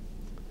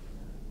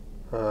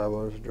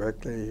was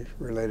directly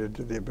related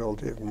to the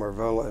ability of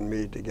Marvella and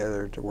me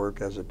together to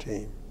work as a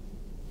team.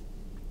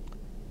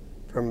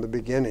 From the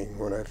beginning,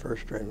 when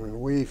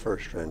we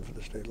first ran for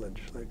the state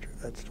legislature,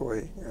 that's the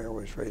way I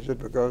always phrase it,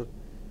 because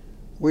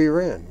we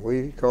ran.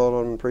 We called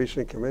on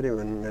precinct committee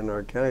in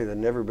our county that had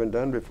never been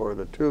done before,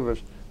 the 2 of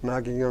us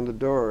knocking on the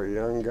door, a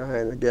young guy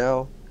and a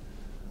gal.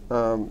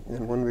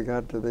 And when we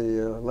got to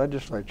the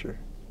legislature,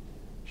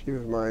 she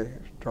was my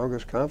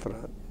strongest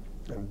confidant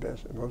and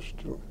best, most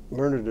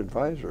learned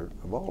advisor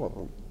of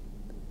all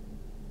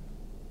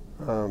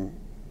of them.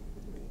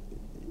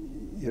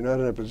 You're not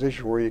in a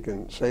position where you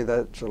can say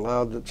that's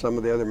allowed, that some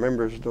of the other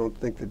members don't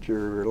think that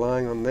you're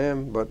relying on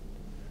them, but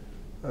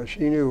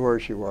she knew where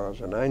she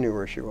was, and I knew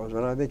where she was,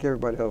 and I think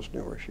everybody else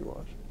knew where she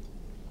was.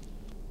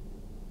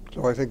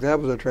 So I think that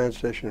was a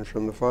transition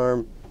from the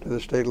farm to the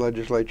state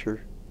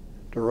legislature,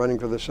 to running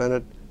for the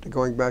Senate, to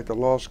going back to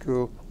law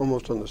school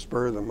almost on the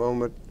spur of the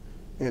moment.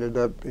 Ended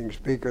up being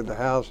Speaker of the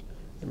House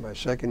in my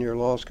 2nd year of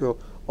law school,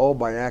 all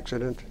by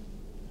accident.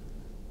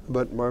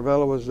 But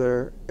Marvella was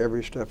there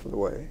every step of the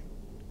way.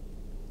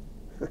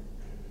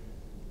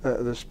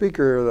 The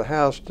Speaker of the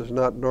House does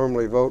not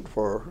normally vote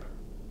for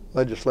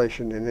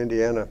legislation in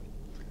Indiana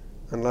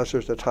unless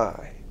there's a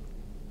tie.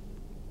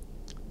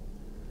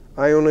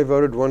 I only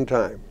voted one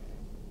time.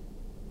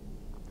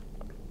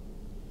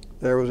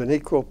 There was an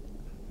equal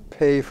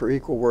pay for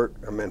equal work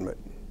amendment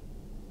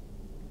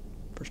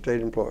for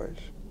state employees.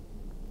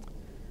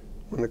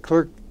 When the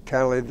clerk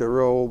tallied the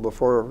roll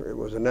before it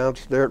was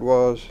announced, there it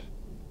was,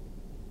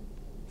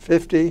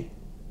 50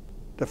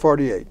 to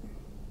 48.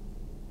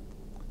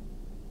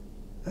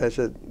 I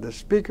said, the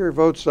Speaker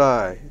votes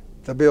aye,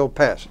 the bill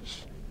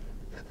passes.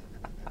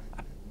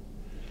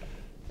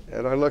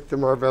 And I looked at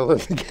Marvella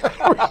in the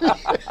gallery.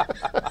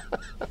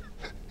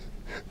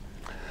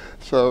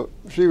 So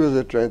she was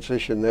a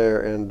transition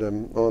there and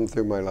on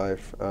through my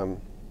life. And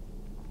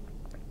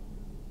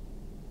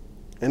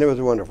it was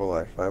a wonderful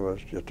life. I was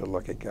just a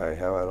lucky guy.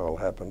 How it all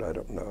happened, I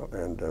don't know.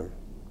 And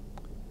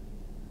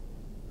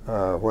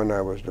when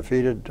I was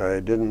defeated, I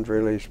didn't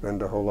really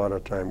spend a whole lot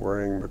of time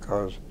worrying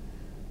because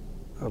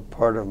a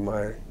part of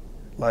my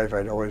life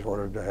I'd always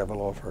wanted to have a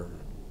law firm.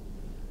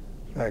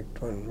 In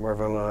fact, when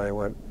Marvell and I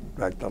went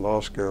back to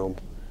law school,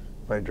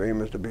 my dream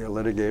was to be a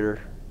litigator,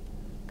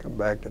 come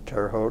back to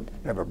Terre Haute,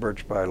 have a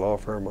Birch Bayh law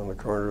firm on the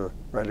corner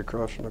right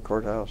across from the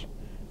courthouse,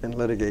 and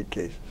litigate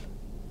cases.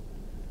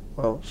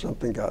 Well,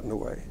 something got in the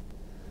way.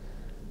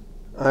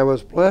 I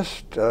was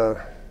blessed,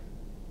 here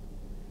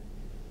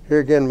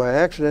again, my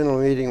accidental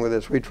meeting with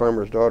this wheat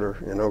farmer's daughter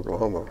in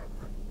Oklahoma.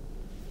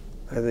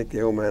 I think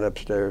the old man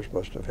upstairs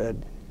must have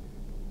had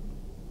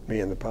me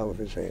in the palm of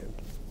his hand,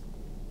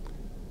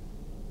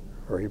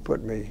 or he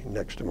put me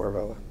next to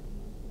Marvella.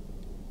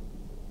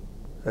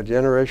 A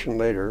generation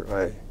later,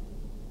 I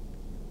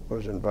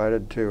was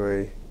invited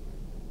to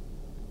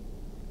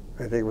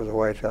I think it was a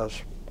White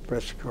House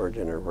press corps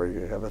dinner where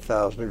you have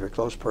 1,000 of your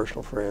close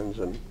personal friends,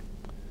 and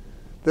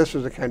this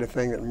was the kind of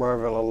thing that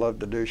Marvella loved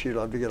to do. She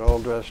loved to get all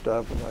dressed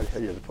up, and I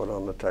hated to put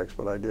on the tux,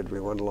 but I did. We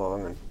went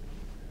along, and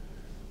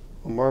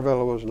well,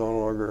 Marvella was no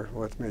longer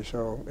with me,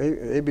 so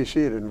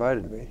ABC had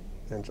invited me,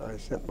 and I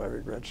sent my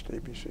regrets to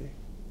ABC.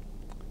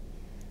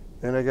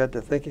 Then I got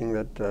to thinking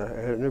that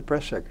I had a new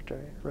press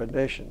secretary, Fred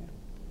Nation.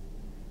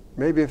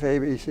 Maybe if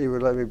ABC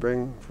would let me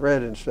bring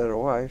Fred instead of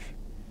wife,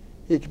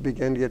 he could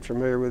begin to get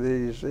familiar with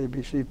these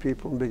ABC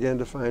people and begin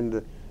to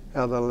find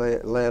how the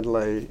land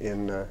lay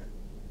in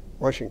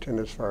Washington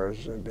as far as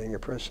being a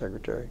press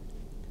secretary.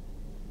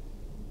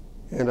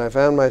 And I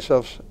found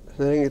myself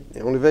sitting at the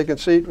only vacant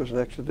seat was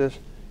next to this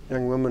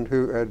young woman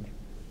who had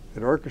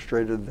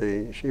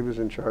orchestrated she was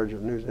in charge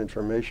of news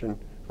information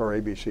for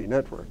ABC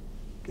Network,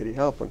 Kitty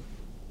Halpin.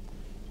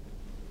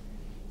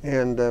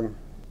 And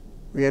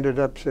we ended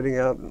up sitting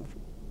out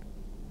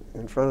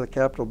in front of the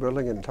Capitol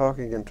building and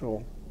talking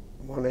until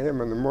 1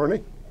 a.m. in the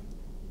morning.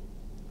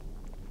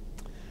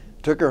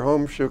 Took her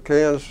home, shook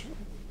hands,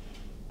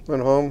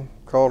 went home,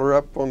 called her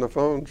up on the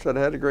phone, said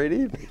I had a great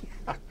evening.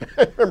 I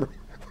remember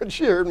when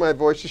she heard my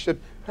voice, she said,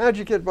 "How'd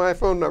you get my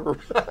phone number?"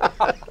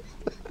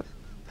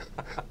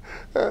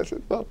 I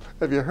said, "Well,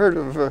 have you heard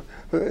of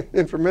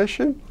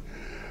information?"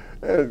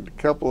 And a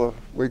couple of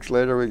weeks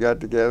later, we got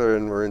together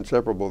and were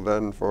inseparable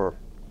then for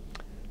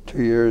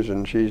 2 years,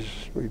 and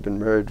we've been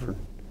married for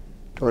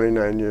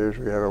 29 years.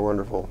 We have a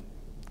wonderful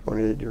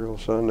 28-year-old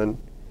son, and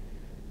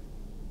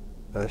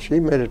she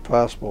made it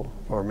possible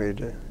for me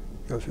to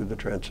go through the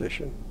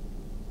transition.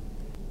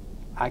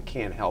 I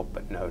can't help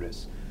but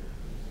notice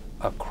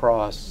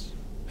across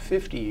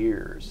 50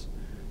 years,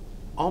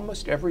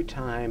 almost every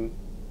time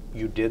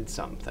you did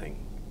something,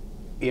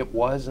 it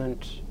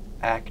wasn't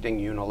acting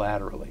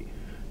unilaterally.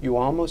 You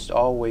almost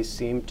always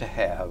seemed to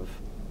have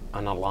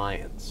an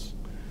alliance.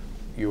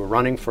 You were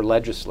running for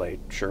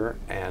legislature,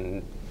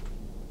 and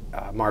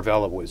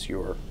Marvella was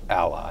your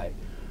ally.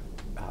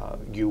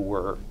 You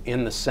were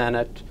in the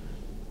Senate,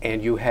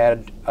 and you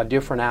had a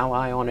different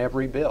ally on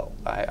every bill.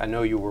 I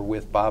know you were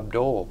with Bob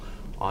Dole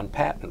on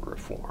patent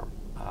reform.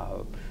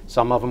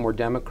 Some of them were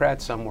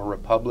Democrats, some were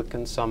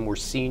Republicans, some were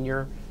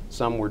senior,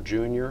 some were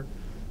junior.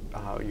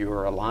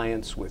 Your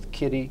alliance with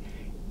Kitty,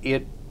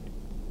 it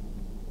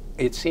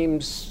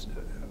seems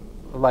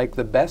like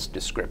the best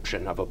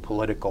description of a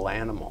political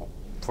animal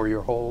for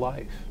your whole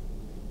life.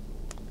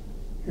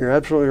 You're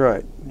absolutely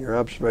right. Your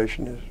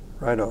observation is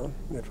right on.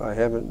 If I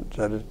haven't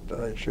said it,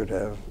 I should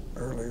have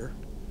earlier.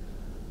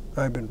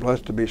 I've been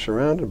blessed to be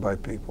surrounded by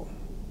people,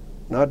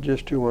 not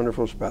just two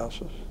wonderful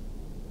spouses.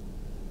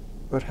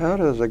 But how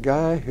does a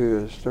guy who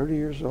is 30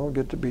 years old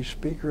get to be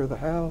Speaker of the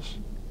House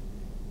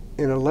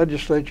in a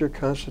legislature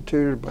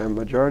constituted by a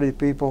majority of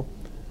people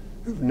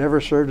who've never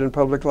served in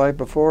public life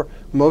before,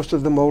 most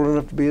of them old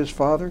enough to be his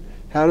father?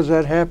 How does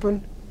that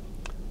happen?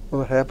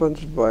 Well, it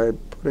happens by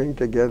putting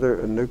together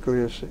a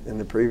nucleus in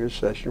the previous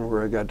session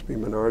where I got to be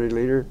minority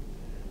leader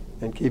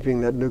and keeping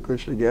that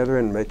nucleus together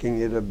and making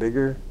it a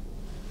bigger.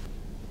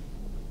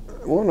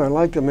 One, I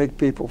like to make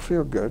people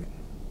feel good.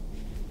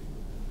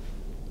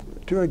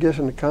 Two, I guess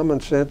in the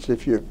common sense,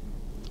 if you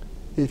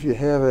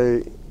have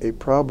a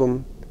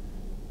problem,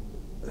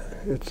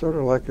 it's sort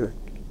of like a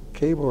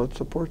cable that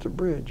supports a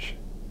bridge.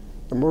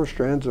 The more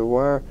strands of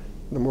wire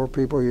the more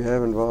people you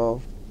have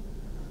involved,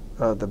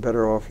 the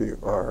better off you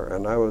are.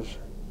 And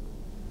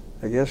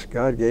I guess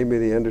God gave me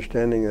the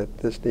understanding that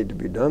this needed to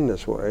be done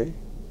this way.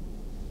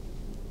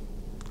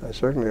 I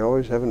certainly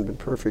always haven't been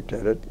perfect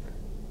at it.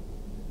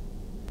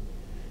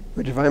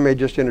 But if I may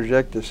just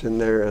interject this in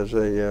there as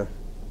a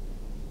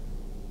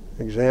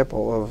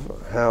example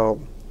of how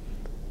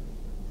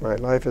my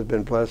life has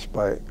been blessed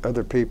by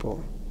other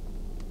people,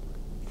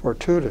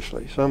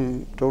 fortuitously,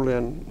 some totally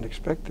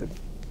unexpected.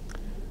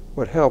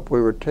 What helped, we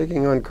were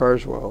taking on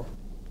Carswell,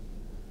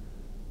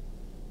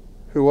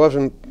 who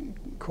wasn't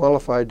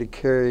qualified to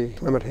carry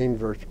Clement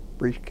Haynsworth's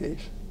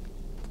briefcase.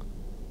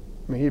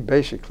 I mean, he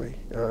basically,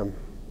 when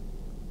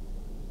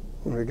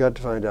we got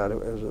to find out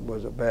it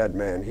was a bad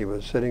man, he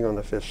was sitting on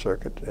the Fifth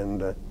Circuit,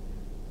 and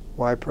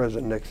why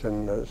President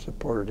Nixon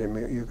supported him,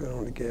 you can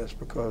only guess,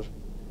 because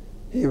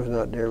he was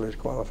not nearly as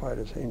qualified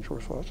as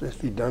Haynsworth was.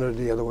 If he'd done it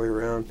the other way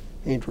around,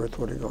 Haynsworth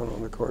would have gone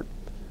on the court.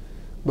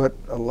 But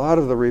a lot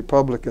of the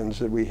Republicans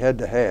that we had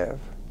to have,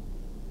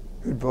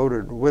 who'd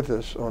voted with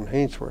us on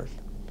Haynsworth,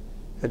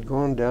 had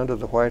gone down to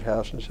the White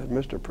House and said,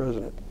 Mr.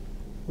 President,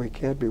 we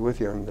can't be with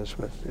you on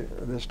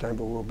this time,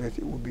 but we'll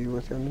be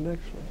with you on the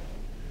next one.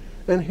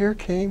 And here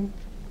came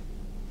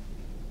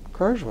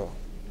Carswell.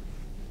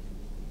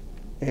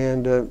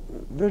 And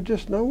there's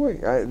just no way.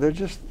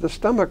 The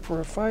stomach for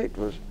a fight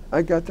was,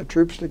 I got the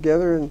troops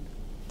together and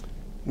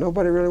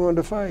nobody really wanted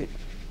to fight,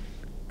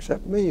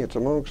 except me. It's a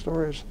long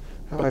story.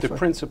 But the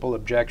principal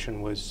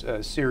objection was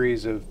a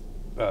series of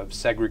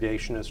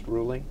segregationist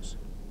rulings?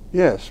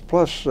 Yes,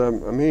 plus, I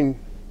mean,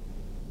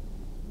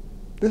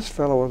 this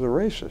fellow was a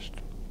racist.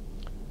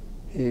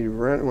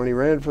 When he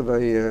ran for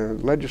the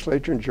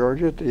legislature in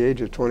Georgia at the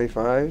age of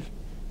 25,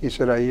 he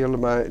said, I yield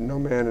to no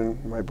man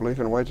in my belief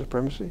in white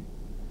supremacy.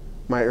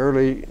 My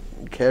early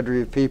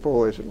cadre of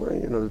people, they said, well,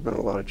 you know, there's been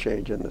a lot of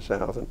change in the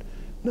South, and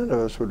none of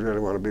us would really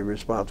want to be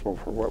responsible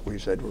for what we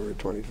said we were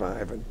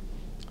 25. And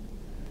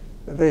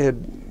they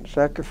had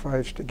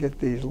sacrificed to get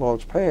these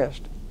laws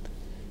passed.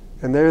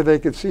 And there they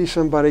could see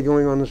somebody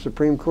going on the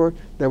Supreme Court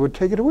that would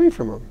take it away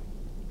from them.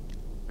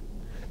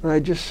 And I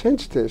just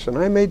sensed this, and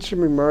I made some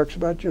remarks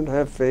about, you know,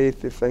 have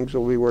faith if things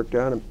will be worked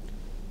out. And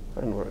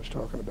I know what I was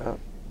talking about.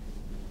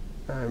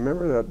 I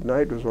remember that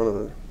night was one of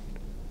the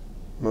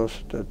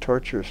most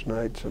torturous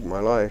nights of my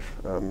life.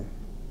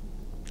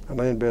 I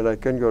lay in bed, I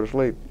couldn't go to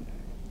sleep,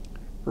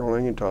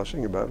 rolling and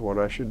tossing about what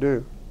I should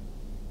do.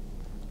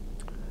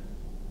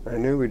 I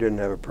knew we didn't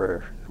have a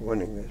prayer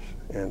winning this,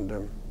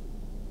 and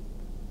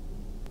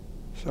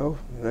so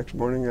the next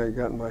morning I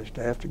got my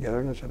staff together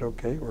and I said,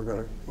 okay, we're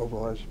going to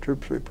mobilize the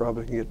troops. We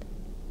probably can get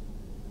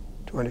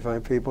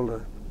 25 people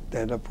to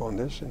stand up on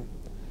this, and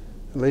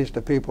at least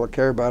the people that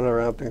care about it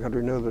around the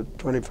country know that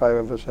 25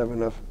 of us have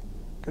enough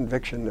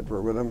conviction that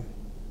we're with them.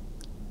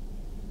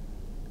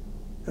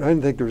 And I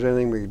didn't think there was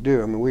anything we could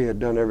do. I mean, we had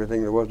done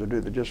everything there was to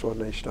do. There just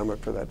wasn't any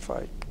stomach for that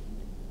fight.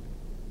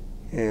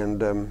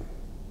 And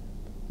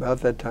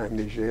about that time,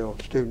 these Yale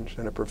students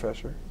and a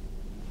professor,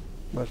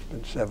 must have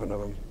been 7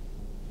 of them,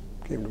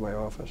 came to my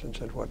office and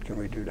said, what can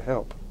we do to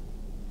help?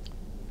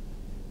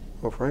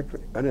 Well, frankly,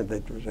 I didn't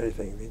think there was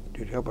anything they could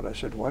do to help, but I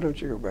said, why don't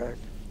you go back?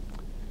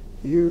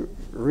 You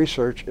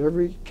research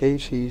every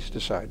case he's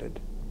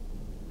decided.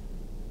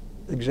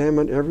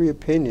 Examine every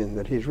opinion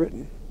that he's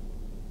written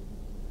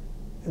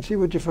and see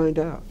what you find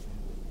out.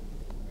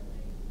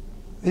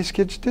 These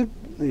kids did,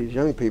 these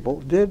young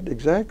people did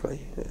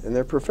exactly, and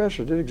their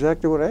professor did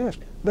exactly what I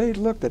asked. They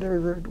looked at every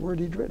word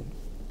he'd written.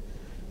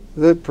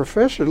 The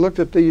professor looked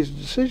at these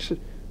decisions.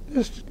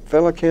 This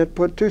fella can't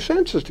put 2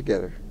 sentences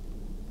together.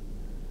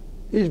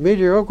 He's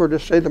mediocre to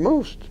say the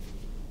most.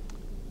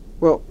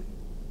 Well,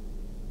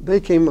 they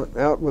came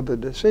out with a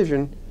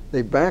decision.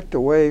 They backed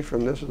away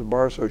from, this is the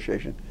Bar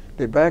Association,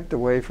 they backed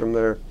away from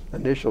their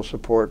initial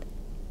support.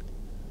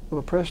 Well,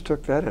 the press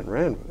took that and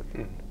ran with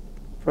it.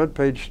 Front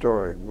page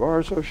story, Bar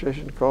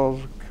Association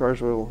calls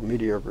Carswell a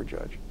mediocre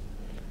judge.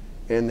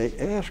 And they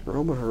asked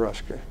Roman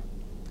Haruska,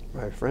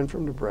 my friend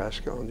from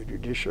Nebraska on the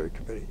Judiciary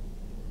Committee,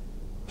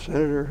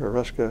 Senator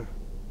Haruska,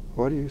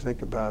 what do you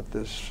think about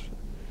this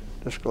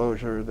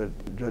disclosure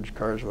that Judge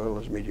Carswell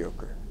is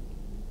mediocre?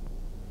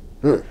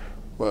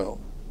 Well,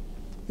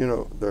 you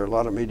know, there are a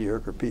lot of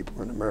mediocre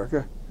people in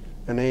America,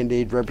 and they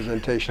need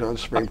representation on the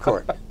Supreme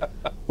Court.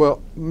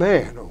 Well,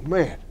 man, oh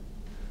man,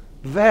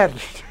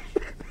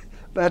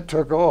 that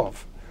took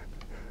off.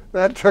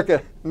 That took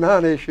a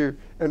non-issue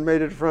and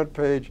made it front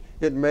page.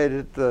 It made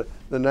it the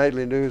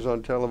nightly news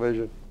on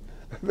television.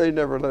 They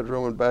never let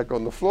Roman back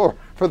on the floor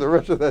for the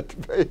rest of that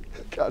debate.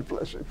 God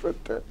bless him.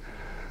 But,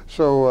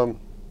 so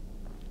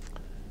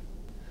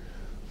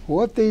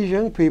what these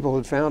young people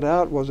had found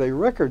out was a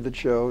record that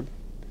showed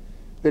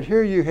that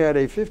here you had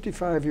a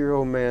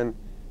 55-year-old man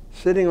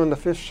sitting on the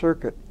Fifth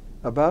Circuit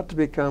about to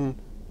become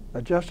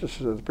a justice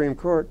of the Supreme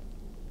Court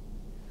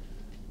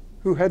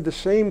who had the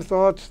same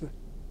thoughts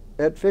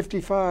at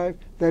 55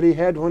 that he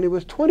had when he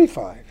was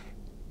 25.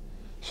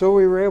 So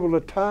we were able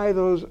to tie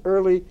those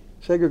early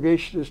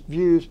segregationist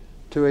views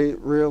to a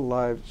real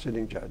live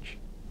sitting judge.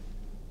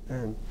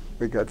 And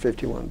we got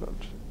 51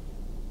 votes.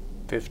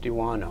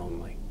 51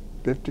 only.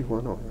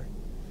 51 only.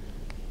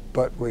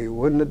 But we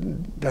wouldn't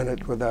have done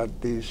it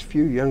without these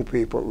few young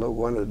people that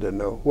wanted to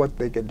know what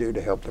they could do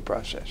to help the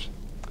process.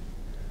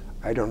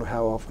 I don't know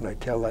how often I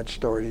tell that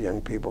story to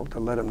young people to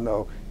let them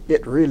know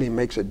it really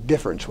makes a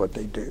difference what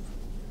they do.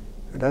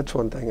 And that's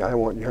one thing I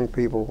want young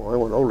people, I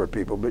want older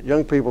people, but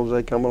young people as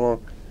they come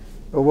along,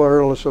 the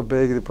world is so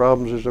big, the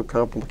problems are so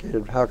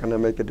complicated, how can I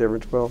make a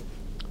difference? Well,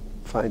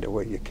 find a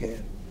way you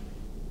can.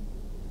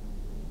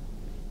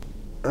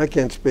 I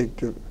can't speak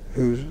to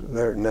who's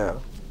there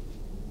now,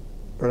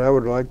 but I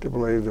would like to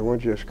believe that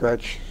once you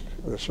scratch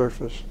the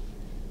surface,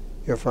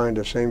 you'll find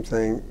the same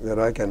thing that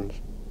I can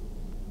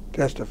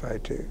testify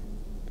to,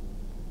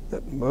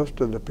 that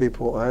most of the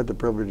people I had the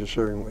privilege of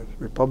serving with,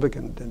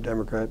 Republican and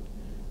Democrat,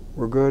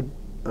 were good,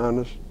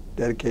 honest,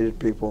 dedicated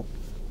people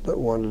that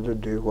wanted to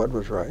do what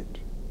was right.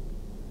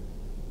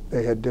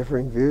 They had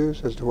differing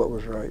views as to what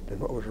was right and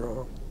what was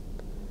wrong.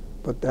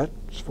 But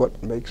that's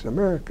what makes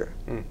America.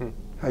 Mm-hmm.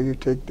 How you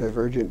take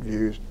divergent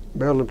views,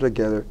 meld them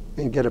together,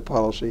 and get a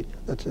policy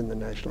that's in the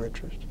national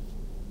interest.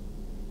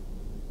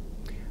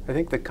 I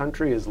think the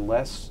country is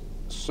less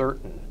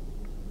certain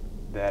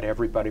that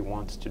everybody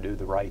wants to do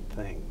the right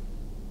thing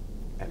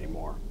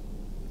anymore.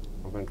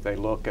 I think they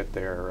look at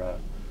their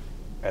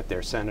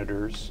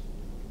senators,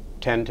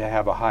 tend to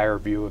have a higher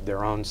view of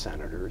their own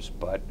senators,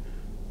 but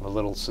a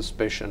little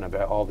suspicion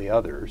about all the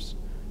others,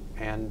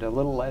 and a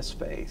little less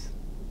faith.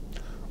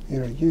 You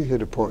know, you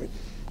hit a point.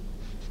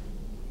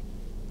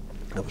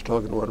 I was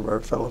talking to one of our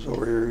fellows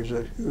over here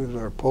who's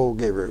our poll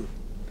giver,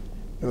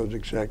 knows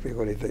exactly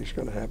what he thinks is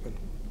going to happen.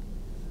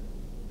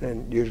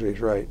 And usually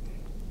he's right.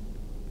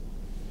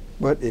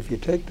 But if you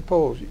take the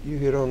polls, you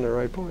hit on the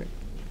right point.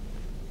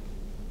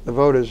 The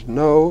vote is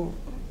no,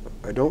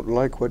 I don't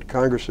like what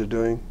Congress is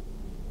doing.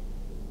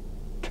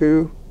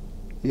 2,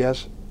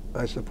 yes,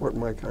 I support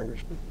my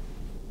congressman.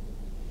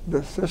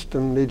 The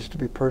system needs to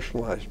be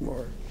personalized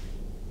more.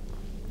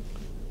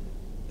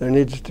 There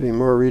needs to be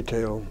more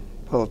retail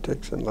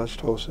politics and less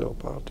wholesale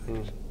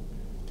politics.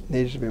 It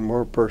needs to be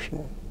more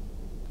personal.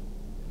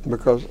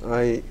 Because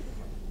I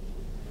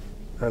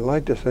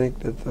like to think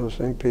that those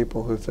same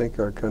people who think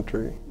our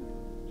country,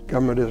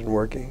 government isn't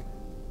working,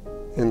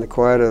 in the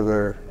quiet of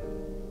their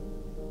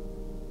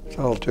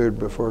solitude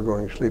before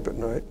going to sleep at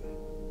night,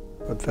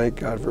 but thank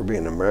God for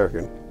being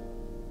American,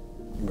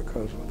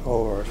 because with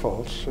all of our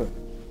faults,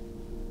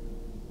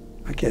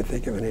 I can't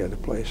think of any other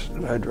place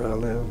that I'd rather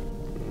live,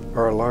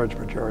 or a large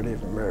majority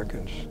of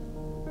Americans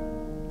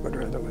would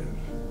rather live.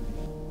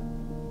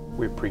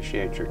 We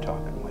appreciate your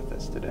talking with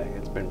us today.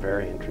 It's been a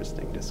very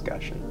interesting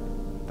discussion.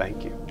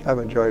 Thank you. I've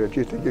enjoyed it.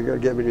 You think you're going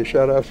to get me to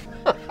shut up?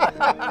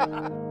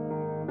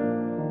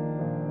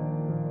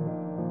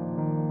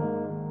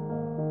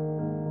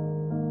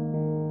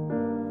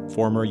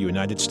 Former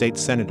United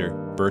States Senator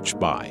Birch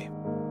Bayh,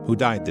 who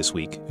died this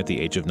week at the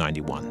age of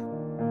 91.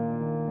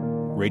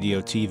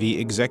 Radio TV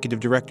Executive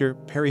Director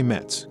Perry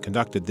Metz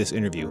conducted this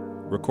interview,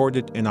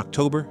 recorded in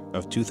October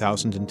of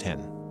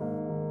 2010.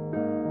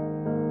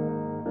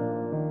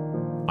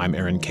 I'm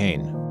Aaron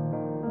Kane.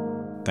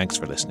 Thanks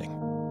for listening.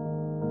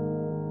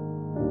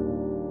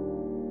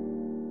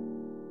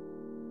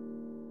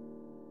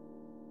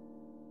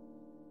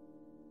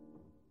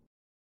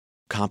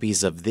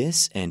 Copies of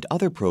this and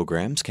other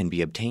programs can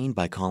be obtained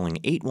by calling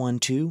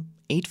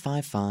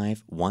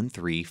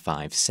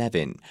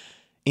 812-855-1357.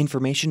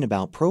 Information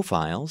about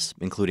Profiles,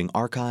 including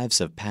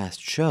archives of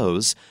past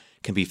shows,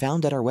 can be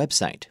found at our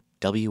website,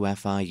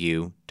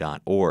 wfiu.org.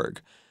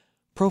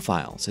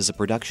 Profiles is a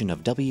production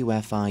of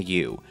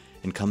WFIU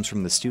and comes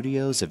from the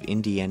studios of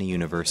Indiana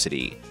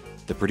University.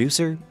 The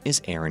producer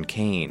is Aaron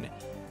Kane.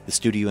 The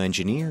studio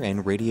engineer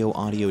and radio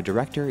audio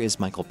director is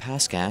Michael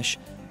Paskash.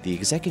 The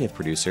executive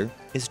producer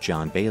is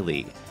John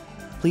Bailey.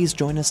 Please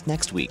join us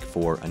next week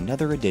for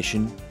another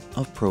edition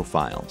of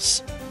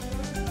Profiles.